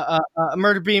 Yeah.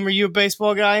 Murder Beam, are you a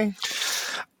baseball guy?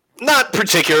 Not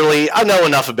particularly. I know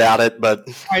enough about it, but...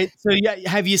 All right, so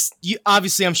have you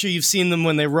obviously, I'm sure you've seen them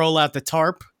when they roll out the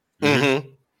tarp. Mm-hmm.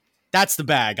 That's the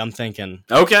bag, I'm thinking.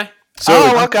 Okay.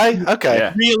 So, okay.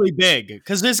 Yeah. Really big,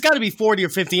 because there's got to be 40 or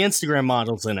 50 Instagram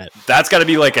models in it. That's got to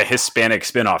be like a Hispanic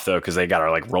spinoff, though, because they got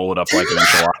to like roll it up like an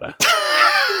enchilada.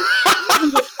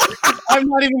 I'm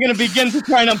not even going to begin to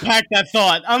try and unpack that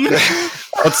thought.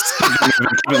 Let's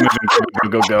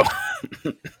go.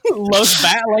 Los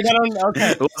Bag, like I don't.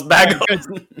 Okay. Los Bag.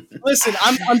 Listen,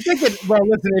 I'm thinking. Well,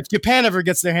 listen, if Japan ever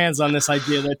gets their hands on this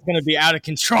idea, that's going to be out of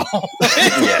control.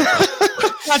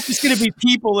 It's not just going to be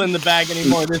people in the bag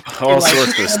anymore. There's all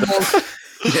sorts of stuff.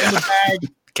 In the bag.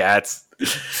 Cats,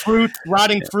 fruit,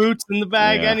 rotting fruits in the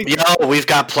bag. Yeah. Anything. We've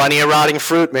got plenty of rotting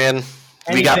fruit, man.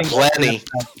 We got plenty.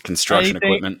 Construction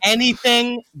equipment.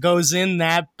 Anything goes in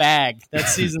that bag.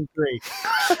 That's season 3.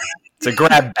 It's a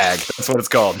grab bag. That's what it's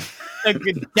called. That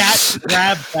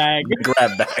grab bag.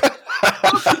 Grab bag.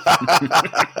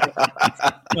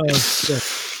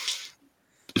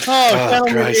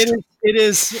 Gentlemen, it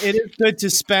is good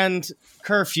to spend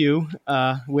curfew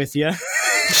with you.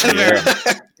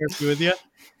 Curfew with you.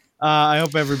 I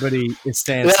hope everybody is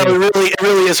staying safe. It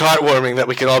really is heartwarming that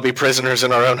we can all be prisoners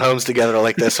in our own homes together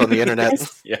like this on the internet.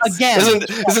 Yes. Again,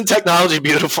 isn't technology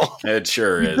beautiful? It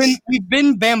sure is. We've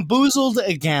been bamboozled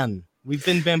again.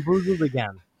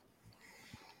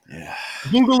 Yeah.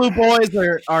 Boogaloo boys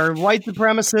are white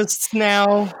supremacists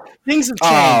now. Things have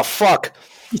changed. Oh, fuck.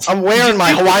 I'm wearing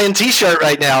my Hawaiian t-shirt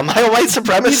right now. Am I a white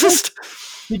supremacist?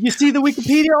 Did you see the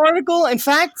Wikipedia article? In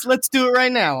fact, let's do it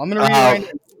right now. I'm going to read it right now.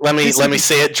 Let me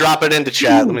see it. Drop it into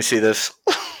chat. Let me see this.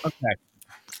 Okay.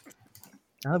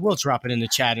 I will drop it in the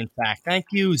chat, in fact. Thank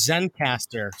you,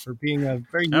 Zencaster, for being a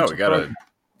very useful we got a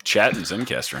chat in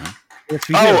Zencaster, huh? Yes,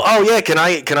 we do. Yeah. Can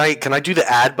I do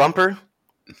the ad bumper?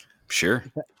 Sure.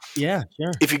 Yeah,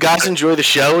 sure. If you guys enjoy the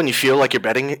show and you feel like you're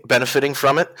benefiting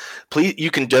from it, please,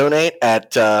 you can donate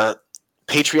at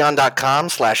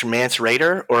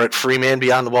patreon.com/ManceRaider or at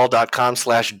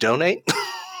freemanbeyondthewall.com/donate.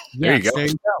 There you go.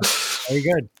 Very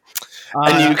good.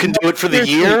 And you can do it for the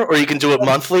year, or you can do it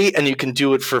monthly, and you can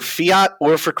do it for fiat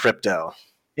or for crypto.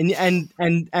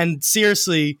 And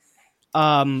seriously,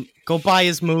 go buy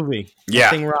his movie. Yeah.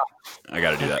 That thing rocks. I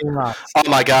got to do that. Oh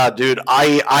my god, dude!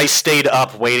 I stayed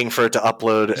up waiting for it to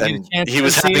upload, and he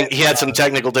had some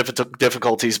technical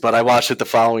difficulties, but I watched it the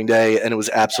following day, and it was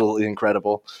absolutely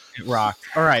incredible. It rocked.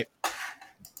 All right,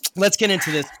 let's get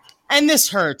into this, and this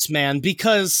hurts, man,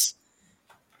 because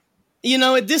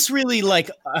this really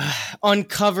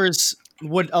uncovers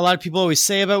what a lot of people always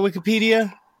say about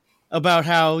Wikipedia, about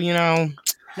how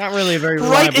not really a very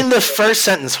reliable. Right in the first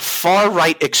sentence, far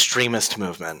right extremist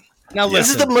movement. Now listen. This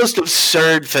is the most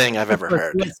absurd thing I've ever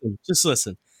heard. Just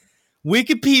listen.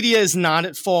 Wikipedia is not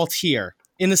at fault here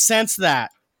in the sense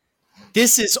that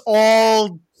this is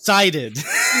all cited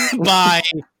by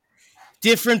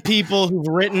different people who've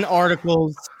written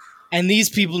articles, and these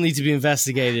people need to be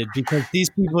investigated because these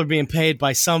people are being paid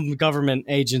by some government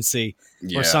agency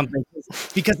or something.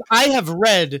 Because I have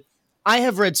read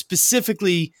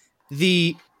specifically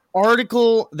the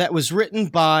article that was written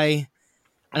by,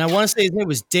 and I want to say his name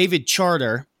was David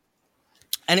Charter,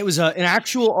 and it was an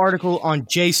actual article on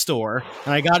JSTOR,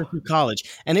 and I got it through college,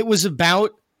 and it was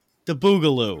about the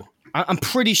Boogaloo. I'm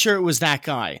pretty sure it was that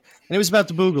guy, and it was about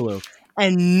the Boogaloo,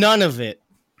 and none of it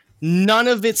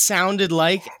sounded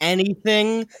like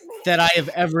anything that I have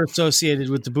ever associated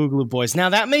with the Boogaloo Boys. Now,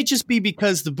 that may just be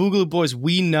because the Boogaloo Boys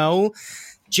we know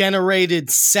generated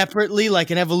separately, like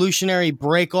an evolutionary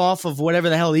break-off of whatever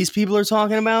the hell these people are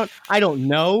talking about. I don't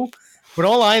know. But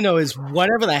all I know is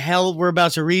whatever the hell we're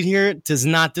about to read here does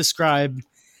not describe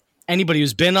anybody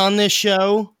who's been on this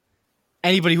show,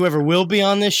 anybody who ever will be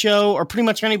on this show, or pretty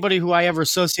much anybody who I ever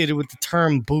associated with the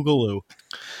term Boogaloo.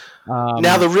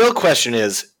 Now, the real question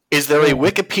is there a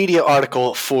Wikipedia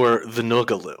article for the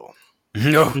Noogaloo?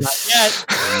 No. Not yet.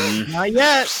 Not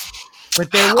yet. But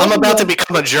I'm about to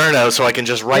become a journo so I can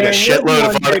just write a shitload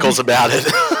of articles about it.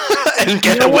 And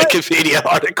get a Wikipedia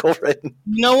article written.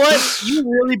 You know what? You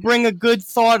really bring a good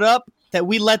thought up that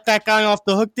we let that guy off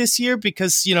the hook this year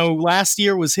because, last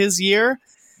year was his year.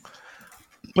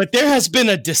 But there has been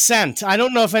a descent. I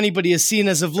don't know if anybody has seen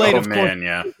as of late, of course,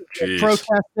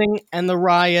 protesting and the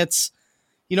riots.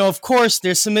 You know, of course,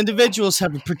 there's some individuals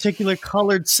have a particular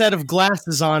colored set of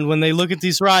glasses on when they look at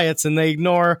these riots, and they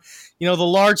ignore, you know, the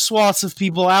large swaths of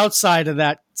people outside of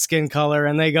that skin color,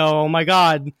 and they go, oh my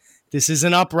God, this is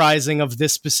an uprising of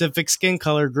this specific skin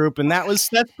color group. And that's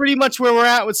pretty much where we're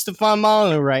at with Stefan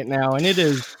Molyneux right now. And it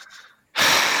is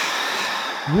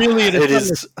really, it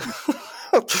is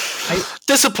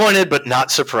disappointed, but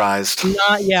not surprised.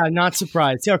 Not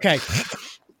surprised. Okay,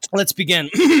 let's begin.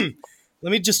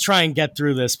 Let me just try and get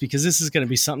through this because this is going to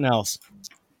be something else.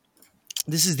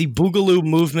 This is the Boogaloo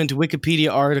Movement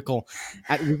Wikipedia article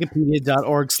at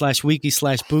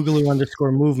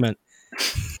wikipedia.org/wiki/Boogaloo_movement.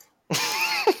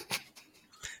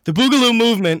 The Boogaloo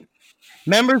Movement,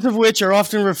 members of which are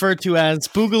often referred to as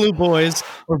Boogaloo Boys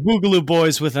or Boogaloo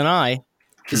Boys with an I,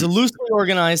 is a loosely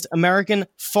organized American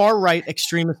far-right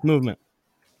extremist movement.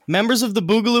 Members of the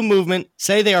Boogaloo Movement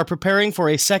say they are preparing for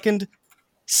a second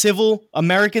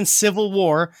American Civil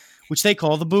War, which they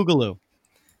call the Boogaloo.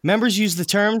 Members use the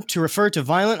term to refer to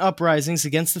violent uprisings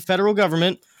against the federal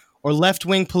government or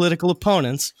left-wing political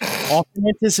opponents, often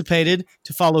anticipated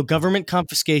to follow government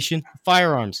confiscation of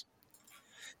firearms.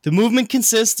 The movement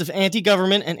consists of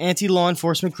anti-government and anti-law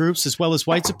enforcement groups, as well as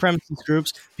white supremacist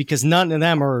groups, because none of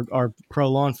them are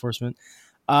pro-law enforcement,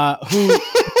 who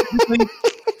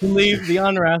believe the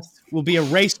unrest will be a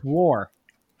race war.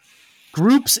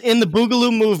 Groups in the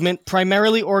Boogaloo Movement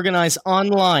primarily organize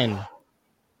online,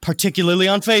 particularly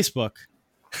on Facebook.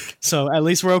 So at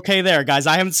least we're okay there, guys.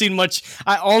 I haven't seen much.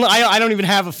 I don't even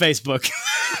have a Facebook.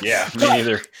 Yeah, me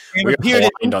neither. We appeared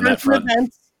at in-person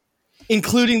events,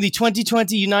 including the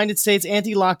 2020 United States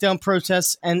anti-lockdown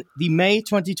protests and the May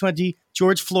 2020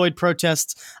 George Floyd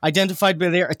protests, identified by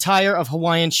their attire of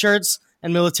Hawaiian shirts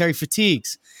and military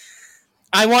fatigues.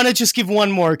 I want to just give one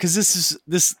more because this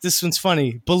one's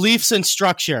funny. Beliefs and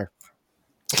structure.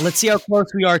 Let's see how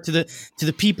close we are to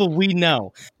the people we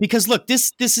know. Because look,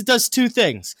 this does two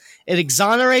things. It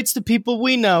exonerates the people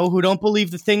we know who don't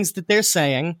believe the things that they're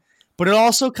saying, but it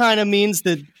also kind of means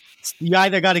that you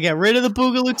either got to get rid of the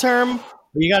Boogaloo term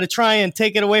or you got to try and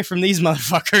take it away from these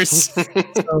motherfuckers.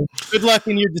 So good luck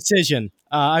in your decision.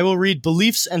 I will read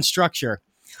beliefs and structure.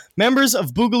 Members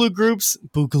of Boogaloo groups,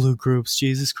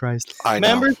 Jesus Christ. I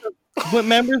know.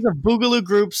 Members of Boogaloo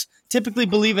groups typically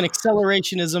believe in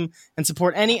accelerationism and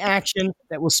support any action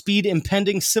that will speed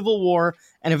impending civil war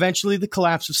and eventually the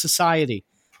collapse of society.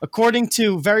 According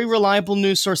to very reliable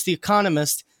news source The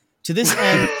Economist, to this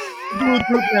end, Boogaloo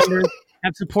group members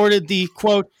have supported the,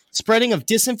 quote, spreading of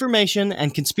disinformation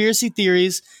and conspiracy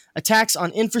theories, attacks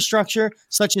on infrastructure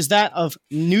such as that of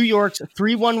New York's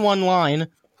 311 line,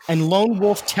 and lone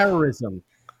wolf terrorism.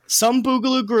 Some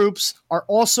Boogaloo groups are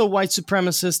also white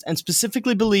supremacist and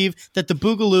specifically believe that the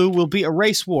Boogaloo will be a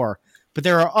race war, but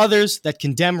there are others that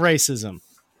condemn racism.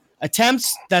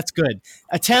 That's good.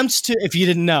 Attempts to, if you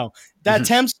didn't know,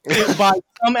 attempts by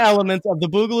some elements of the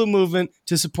Boogaloo movement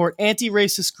to support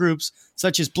anti-racist groups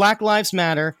such as Black Lives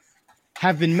Matter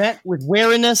have been met with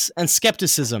wariness and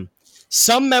skepticism.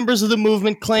 Some members of the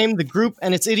movement claim the group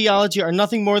and its ideology are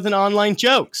nothing more than online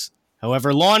jokes.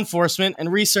 However, law enforcement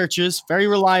and researchers, very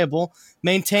reliable,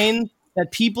 maintain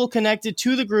that people connected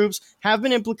to the groups have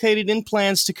been implicated in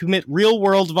plans to commit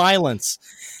real-world violence.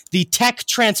 The Tech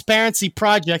Transparency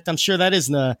Project, I'm sure that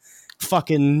isn't a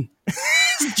fucking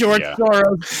George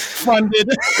Soros funded.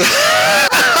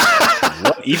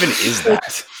 What even is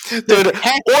that? Dude,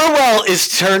 Orwell is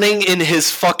turning in his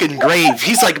fucking grave.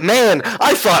 He's like, man,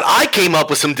 I thought I came up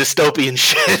with some dystopian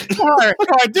shit. All right,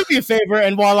 do me a favor,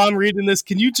 and while I'm reading this,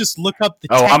 can you just look up the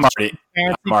Tech Transparency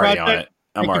Project?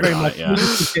 I'm already on it. Yeah.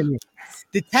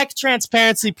 The Tech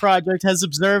Transparency Project has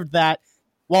observed that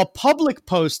while public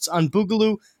posts on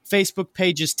Boogaloo Facebook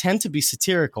pages tend to be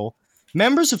satirical,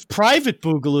 members of private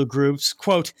Boogaloo groups,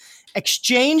 quote,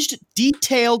 exchanged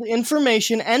detailed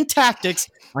information and tactics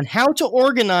on how to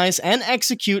organize and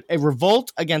execute a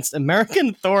revolt against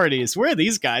American authorities. Where are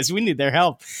these guys? We need their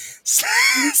help.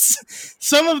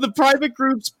 Some of the private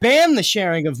groups ban the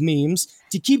sharing of memes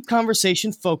to keep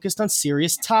conversation focused on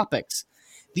serious topics.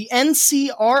 The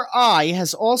NCRI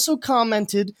has also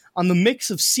commented on the mix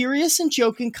of serious and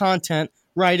joking content,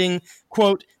 writing,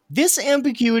 quote, this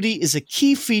ambiguity is a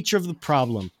key feature of the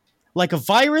problem. Like a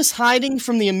virus hiding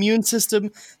from the immune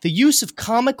system, the use of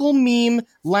comical meme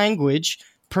language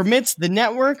permits the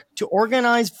network to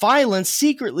organize violence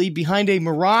secretly behind a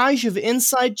mirage of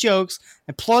inside jokes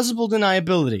and plausible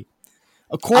deniability.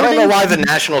 I don't know why the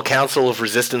National Council of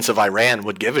Resistance of Iran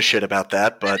would give a shit about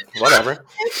that, but whatever.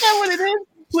 Is that what it is?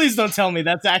 Please don't tell me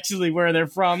that's actually where they're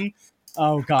from.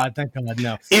 Oh God, thank God,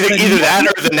 no. Either that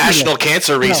or the National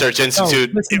Cancer Research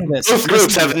Institute. Both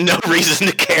groups have no reason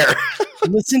to care.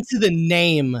 Listen to the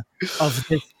name of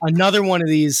this. Another one of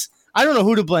these. I don't know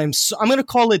who to blame. So I'm going to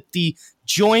call it the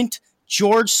joint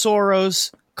George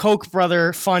Soros, Koch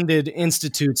brother funded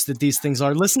institutes that these things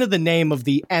are. Listen to the name of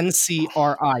the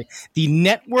NCRI, the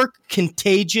Network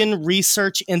Contagion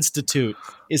Research Institute.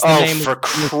 Is the name for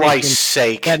Christ's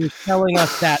sake. That is telling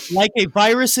us that, like a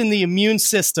virus in the immune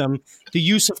system, the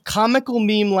use of comical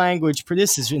meme language.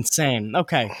 This is insane.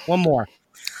 Okay, one more.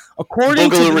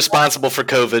 Boogaloo responsible for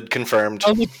COVID, confirmed.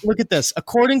 Oh, look at this.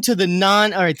 According to the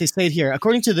all right, they say it here.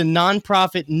 According to the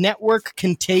nonprofit Network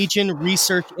Contagion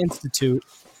Research Institute,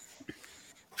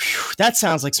 that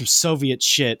sounds like some Soviet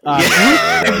shit. To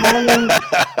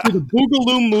the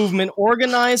Boogaloo movement,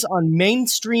 organized on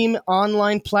mainstream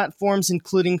online platforms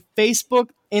including Facebook,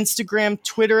 Instagram,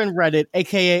 Twitter, and Reddit,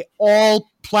 aka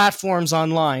all platforms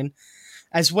online,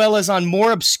 as well as on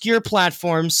more obscure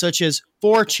platforms such as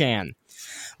 4chan.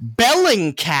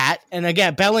 Bellingcat, and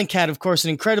again, Bellingcat, of course,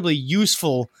 an incredibly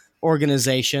useful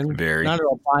organization. Very. Not at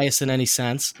all biased in any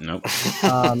sense. Nope.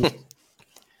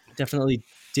 Definitely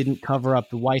didn't cover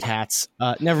up the white hats.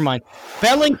 Never mind.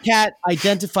 Bellingcat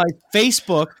identified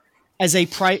Facebook as a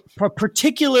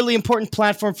particularly important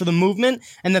platform for the movement,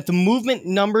 and that the movement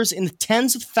numbers in the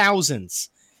tens of thousands.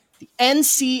 The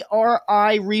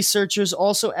NCRI researchers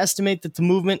also estimate that the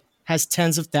movement has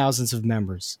tens of thousands of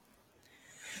members.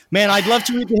 Man, I'd love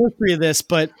to read the history of this,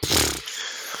 but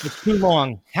it's too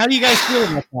long. How do you guys feel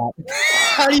about that?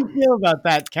 How do you feel about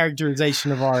that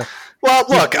characterization of our... Well,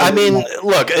 look, I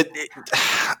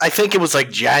think it was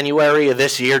like January of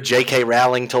this year, J.K.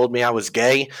 Rowling told me I was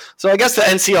gay. So I guess the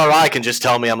NCRI can just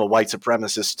tell me I'm a white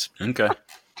supremacist. Okay.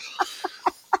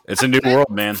 It's a new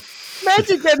world, man.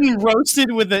 Imagine getting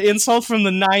roasted with the insult from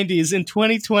the 90s in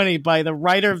 2020 by the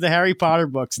writer of the Harry Potter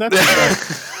books. That's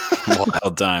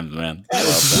wild times, man. That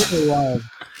was really wild.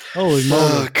 Holy moly.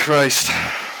 Oh, Christ.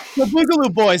 So,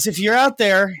 Boogaloo boys, if you're out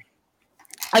there,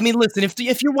 I mean, listen,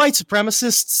 if you're white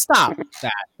supremacists, stop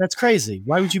that. That's crazy.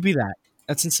 Why would you be that?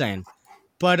 That's insane.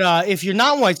 But if you're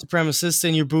not white supremacists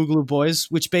and you're Boogaloo boys,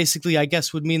 which basically I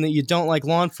guess would mean that you don't like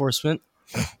law enforcement,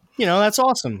 that's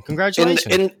awesome.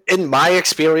 Congratulations. In my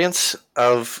experience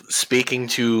of speaking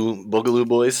to Boogaloo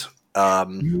boys,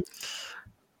 an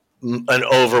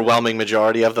overwhelming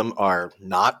majority of them are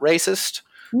not racist.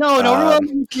 No, an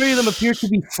overwhelming majority of them appear to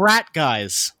be frat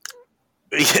guys.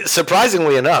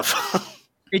 Surprisingly enough.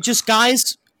 It's just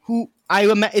guys who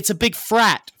it's a big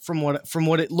frat from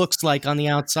what it looks like on the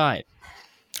outside.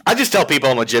 I just tell people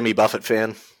I'm a Jimmy Buffett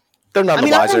fan. They're none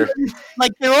the wiser.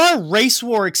 Like, there are race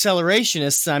war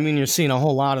accelerationists. I mean, you're seeing a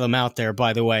whole lot of them out there,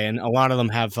 by the way, and a lot of them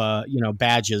have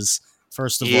badges.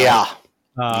 First of all, yeah.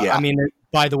 I mean,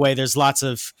 by the way, there's lots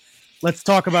of. Let's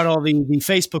talk about all the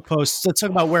Facebook posts. Let's talk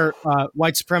about where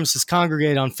white supremacists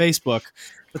congregate on Facebook.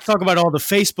 Let's talk about all the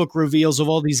Facebook reveals of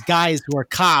all these guys who are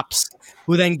cops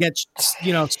who then get,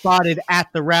 spotted at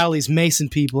the rallies, Mason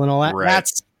people and all that. Right.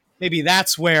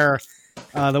 That's where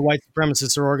the white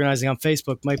supremacists are organizing on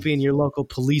Facebook. Might be in your local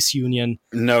police union.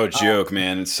 No joke,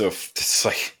 man. It's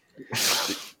like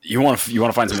you want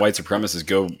to find some white supremacists,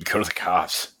 go to the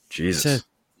cops. Jesus.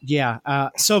 Yeah.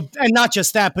 And not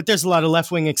just that, but there's a lot of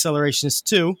left-wing accelerationists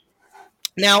too.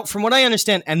 Now, from what I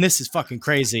understand, and this is fucking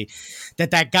crazy,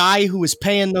 that guy who was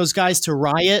paying those guys to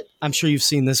riot, I'm sure you've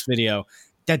seen this video,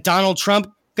 that Donald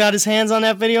Trump got his hands on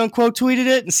that video and quote tweeted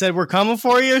it and said, "We're coming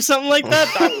for you," or something like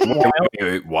that.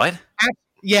 Wait, what?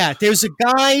 Yeah, there's a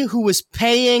guy who was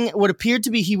paying what appeared to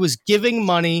be he was giving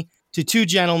money to two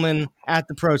gentlemen at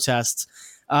the protests.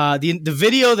 The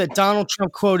video that Donald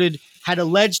Trump quoted had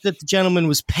alleged that the gentleman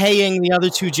was paying the other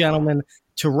two gentlemen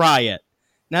to riot.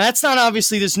 Now, that's not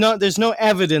obviously, there's no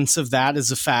evidence of that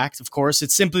as a fact, of course.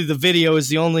 It's simply the video is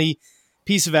the only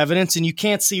piece of evidence, and you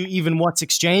can't see even what's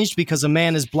exchanged because a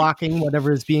man is blocking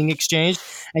whatever is being exchanged,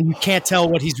 and you can't tell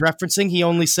what he's referencing. He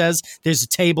only says there's a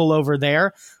table over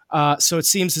there. So it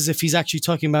seems as if he's actually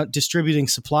talking about distributing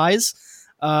supplies,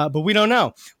 but we don't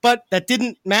know. But that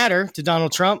didn't matter to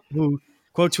Donald Trump, who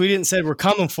quote tweeted and said, "We're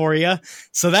coming for you."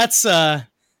 So that's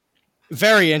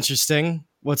very interesting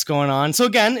what's going on. So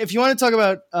again, if you want to talk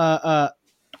about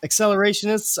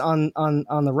accelerationists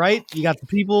on the right, you got the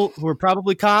people who are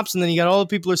probably cops, and then you got all the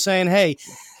people who are saying, "Hey,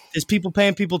 there's people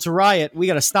paying people to riot. We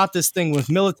got to stop this thing with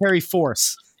military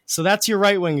force." So that's your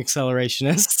right-wing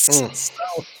accelerationists.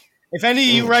 So if any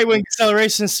of you right-wing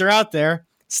accelerationists are out there,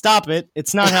 stop it.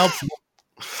 It's not helpful.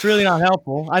 It's really not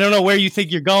helpful. I don't know where you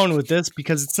think you're going with this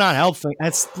because it's not helpful.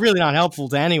 It's really not helpful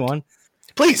to anyone.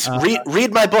 Please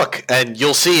read my book, and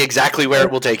you'll see exactly where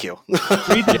it will take you.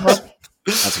 Read the book.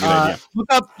 That's a good idea.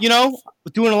 Look up,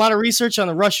 doing a lot of research on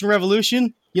the Russian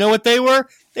Revolution. You know what they were?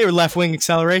 They were left-wing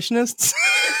accelerationists.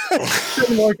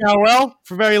 Didn't work out well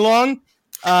for very long.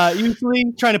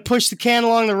 Usually trying to push the can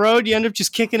along the road, you end up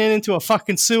just kicking it into a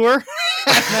fucking sewer.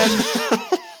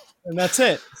 and that's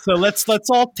it. So let's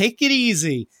all take it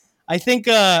easy. I think,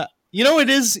 it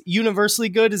is universally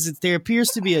good is that there appears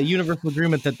to be a universal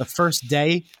agreement that the first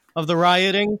day of the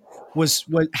rioting was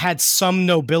what had some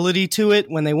nobility to it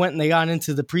when they went and they got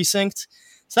into the precinct.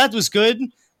 So that was good,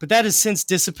 but that has since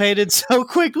dissipated so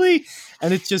quickly,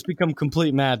 and it's just become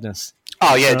complete madness.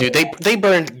 Oh yeah, dude! They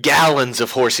burned gallons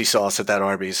of horsey sauce at that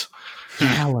Arby's.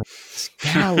 Gallons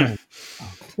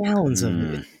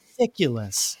of it.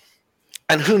 Ridiculous.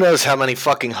 And who knows how many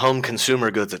fucking home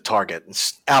consumer goods at Target?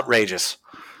 It's outrageous.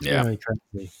 Yeah, really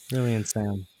crazy, really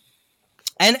insane.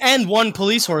 And one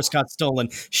police horse got stolen.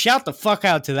 Shout the fuck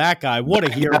out to that guy! What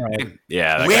a hero!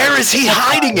 Yeah. Where is he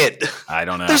hiding it? I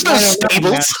don't know. There's no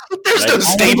stables. There's no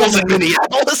stables in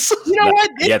Minneapolis. You know what?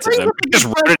 Yeah, just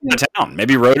rode it into town.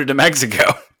 Maybe rode it to Mexico.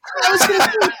 I was going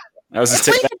to say. That was his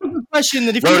ticket. Question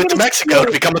that if rode it to Mexico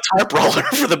to become a tarp roller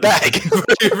for the bag.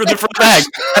 For the front bag.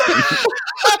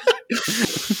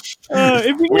 If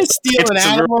you're going to steal an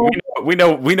animal, we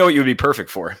know what you would be perfect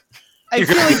for. I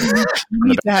feel like you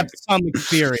need to have some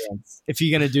experience if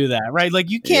you're going to do that, right? Like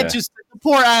you can't just the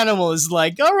poor animal is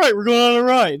like, all right, we're going on a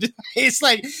ride. It's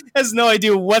like has no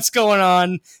idea what's going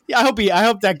on. Yeah, I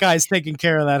hope that guy's taking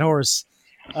care of that horse,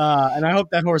 and I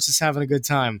hope that horse is having a good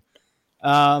time.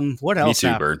 What else?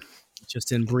 Me too, Bird.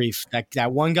 Just in brief,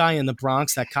 that one guy in the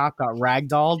Bronx, that cop got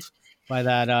ragdolled by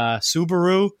that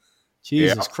Subaru.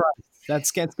 Jesus Christ.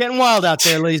 It's getting wild out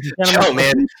there, ladies and gentlemen. Oh,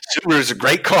 man. Subarus are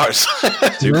great cars.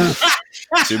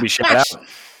 Subi, shout out.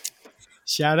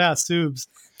 Shout out, Subs.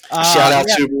 Shout out,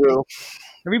 Subaru.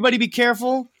 Everybody be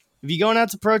careful. If you're going out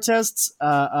to protests,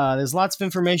 there's lots of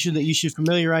information that you should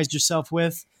familiarize yourself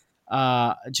with.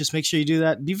 Just make sure you do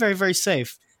that. Be very, very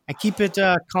safe. And keep it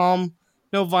calm.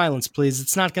 No violence, please.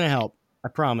 It's not going to help. I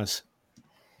promise.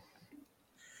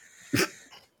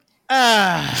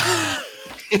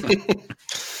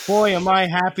 Boy, am I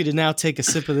happy to now take a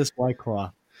sip of this White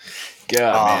Claw.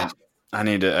 God, man. I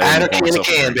need to... Anarchy in a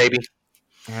can, baby.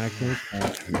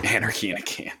 Anarchy in a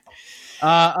can.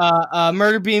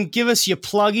 Murder Beam, give us your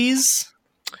pluggies.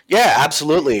 Yeah,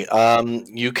 absolutely.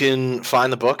 You can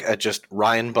find the book at just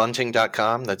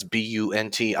ryanbunting.com. That's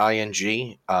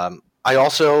BUNTING. I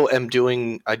also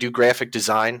I do graphic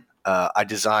design. I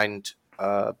designed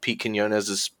Pete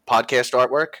Quinonez's podcast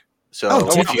artwork.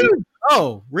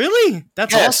 So really?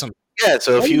 That's awesome. Yeah,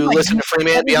 so if you listen to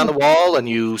Freeman Beyond the Wall and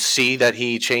you see that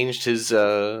he changed his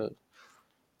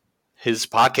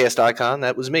podcast icon,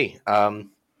 that was me. Oh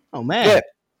man. Yeah.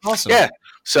 Awesome. Yeah.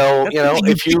 So,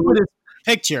 if you put his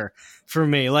picture for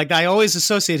me, like I always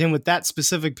associate him with that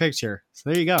specific picture.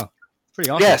 So there you go. Pretty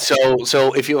awesome. Yeah,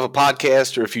 so if you have a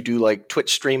podcast or if you do like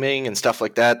Twitch streaming and stuff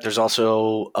like that, there's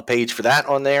also a page for that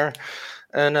on there.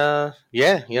 And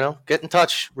get in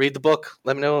touch, read the book,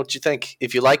 let me know what you think.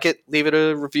 If you like it, leave it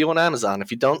a review on Amazon.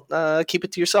 If you don't, keep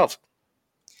it to yourself.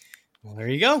 Well, there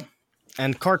you go.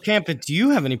 And Car Campit, do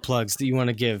you have any plugs that you want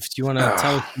to give? Do you want to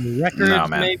tell us your record,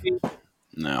 maybe?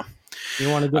 No. You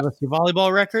want to give us your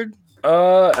volleyball record?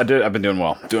 I did. I've been doing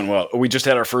well. We just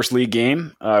had our first league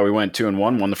game. We went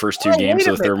 2-1, won the first two games,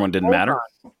 so the third one didn't matter.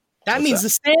 That means the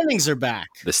standings are back.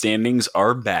 The standings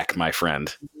are back, my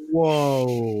friend.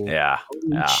 Whoa. Yeah.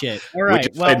 Shit. All right. We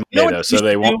just played Monday, though, so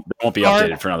they won't be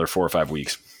updated for another 4 or 5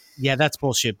 weeks. Yeah, that's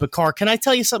bullshit. But Car, can I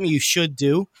tell you something you should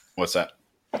do? What's that?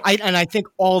 I think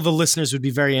all the listeners would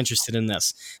be very interested in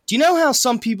this. Do you know how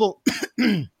some people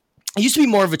it used to be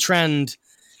more of a trend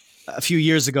a few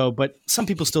years ago, but some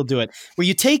people still do it, where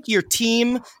you take your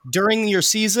team during your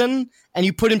season and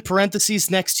you put in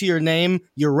parentheses next to your name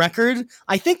your record?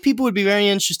 I think people would be very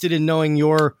interested in knowing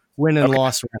your win and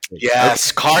loss record.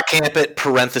 Yes, Car Campit,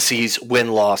 parentheses,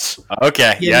 win-loss.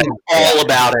 Okay, yeah. I'm all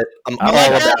about it. I'm all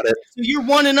about it. So you're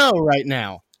 1-0 right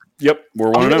now. Yep,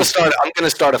 we're 1-0. I'm going to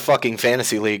start a fucking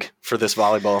fantasy league for this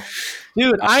volleyball.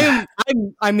 Dude, I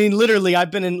mean, literally,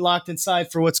 I've been locked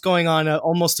inside for what's going on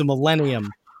almost a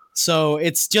millennium. So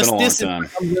it's just this. I'm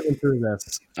living through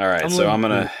this. All right, I'm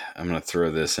gonna throw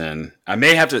this in. I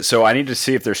may have to. So I need to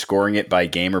see if they're scoring it by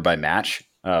game or by match.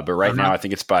 But right now, I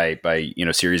think it's by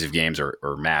series of games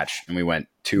or match, and we went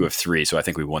 2 of 3, so I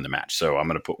think we won the match. So I'm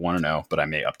gonna put 1-0, but I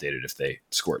may update it if they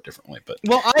score it differently. But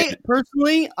I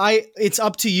personally, it's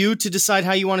up to you to decide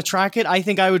how you want to track it. I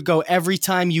think I would go every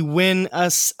time you win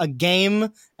us a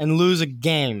game and lose a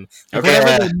game.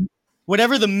 Okay.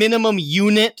 Whatever the minimum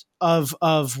unit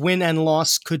of win and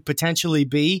loss could potentially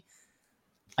be,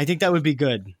 I think that would be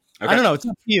good. I don't know. It's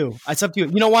up to you. It's up to you.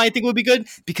 You know why I think it would be good?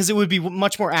 Because it would be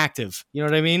much more active. You know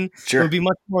what I mean? Sure. It would be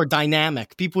much more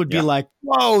dynamic. People would be like,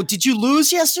 "Whoa, did you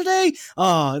lose yesterday?"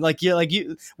 Oh,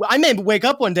 you. Well, I may wake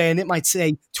up one day and it might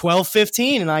say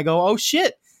 12:15, and I go, "Oh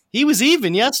shit, he was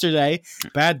even yesterday.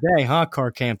 Bad day, huh,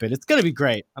 Car Camp It? It's gonna be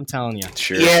great. I'm telling you."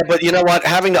 Sure. Yeah, but you know what?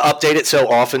 Having to update it so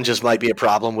often just might be a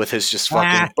problem with his just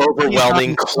fucking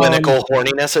overwhelming clinical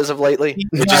horniness as of lately.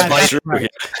 It just might. Right.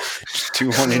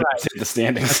 200 the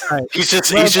standings. Right. He's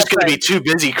just going to be too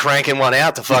busy cranking one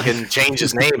out to fucking change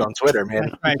his name on Twitter,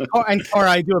 man. Right. And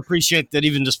Cora, I do appreciate that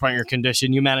even despite your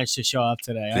condition, you managed to show up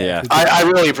today. I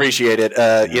really appreciate it.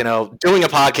 You know, doing a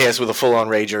podcast with a full-on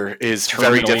rager is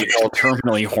very difficult.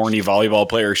 Terminally horny volleyball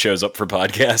player shows up for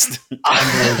podcast.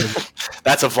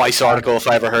 That's a Vice article if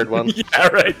I ever heard one. Yeah,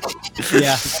 right.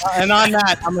 Yeah. And on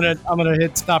that, I'm gonna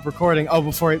hit stop recording. Oh,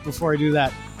 before I do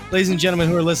that, ladies and gentlemen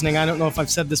who are listening, I don't know if I've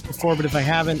said this before, but if I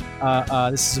haven't,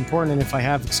 this is important. And if I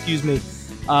have, excuse me.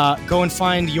 Go and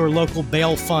find your local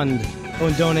bail fund. Go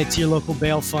and donate to your local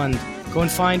bail fund. Go and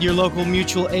find your local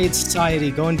mutual aid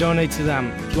society. Go and donate to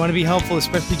them. If you want to be helpful,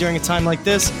 especially during a time like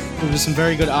this, there's some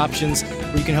very good options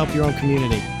where you can help your own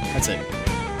community. That's it.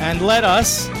 And let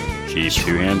us keep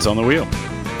 2 hands on the wheel.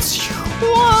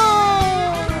 Whoa!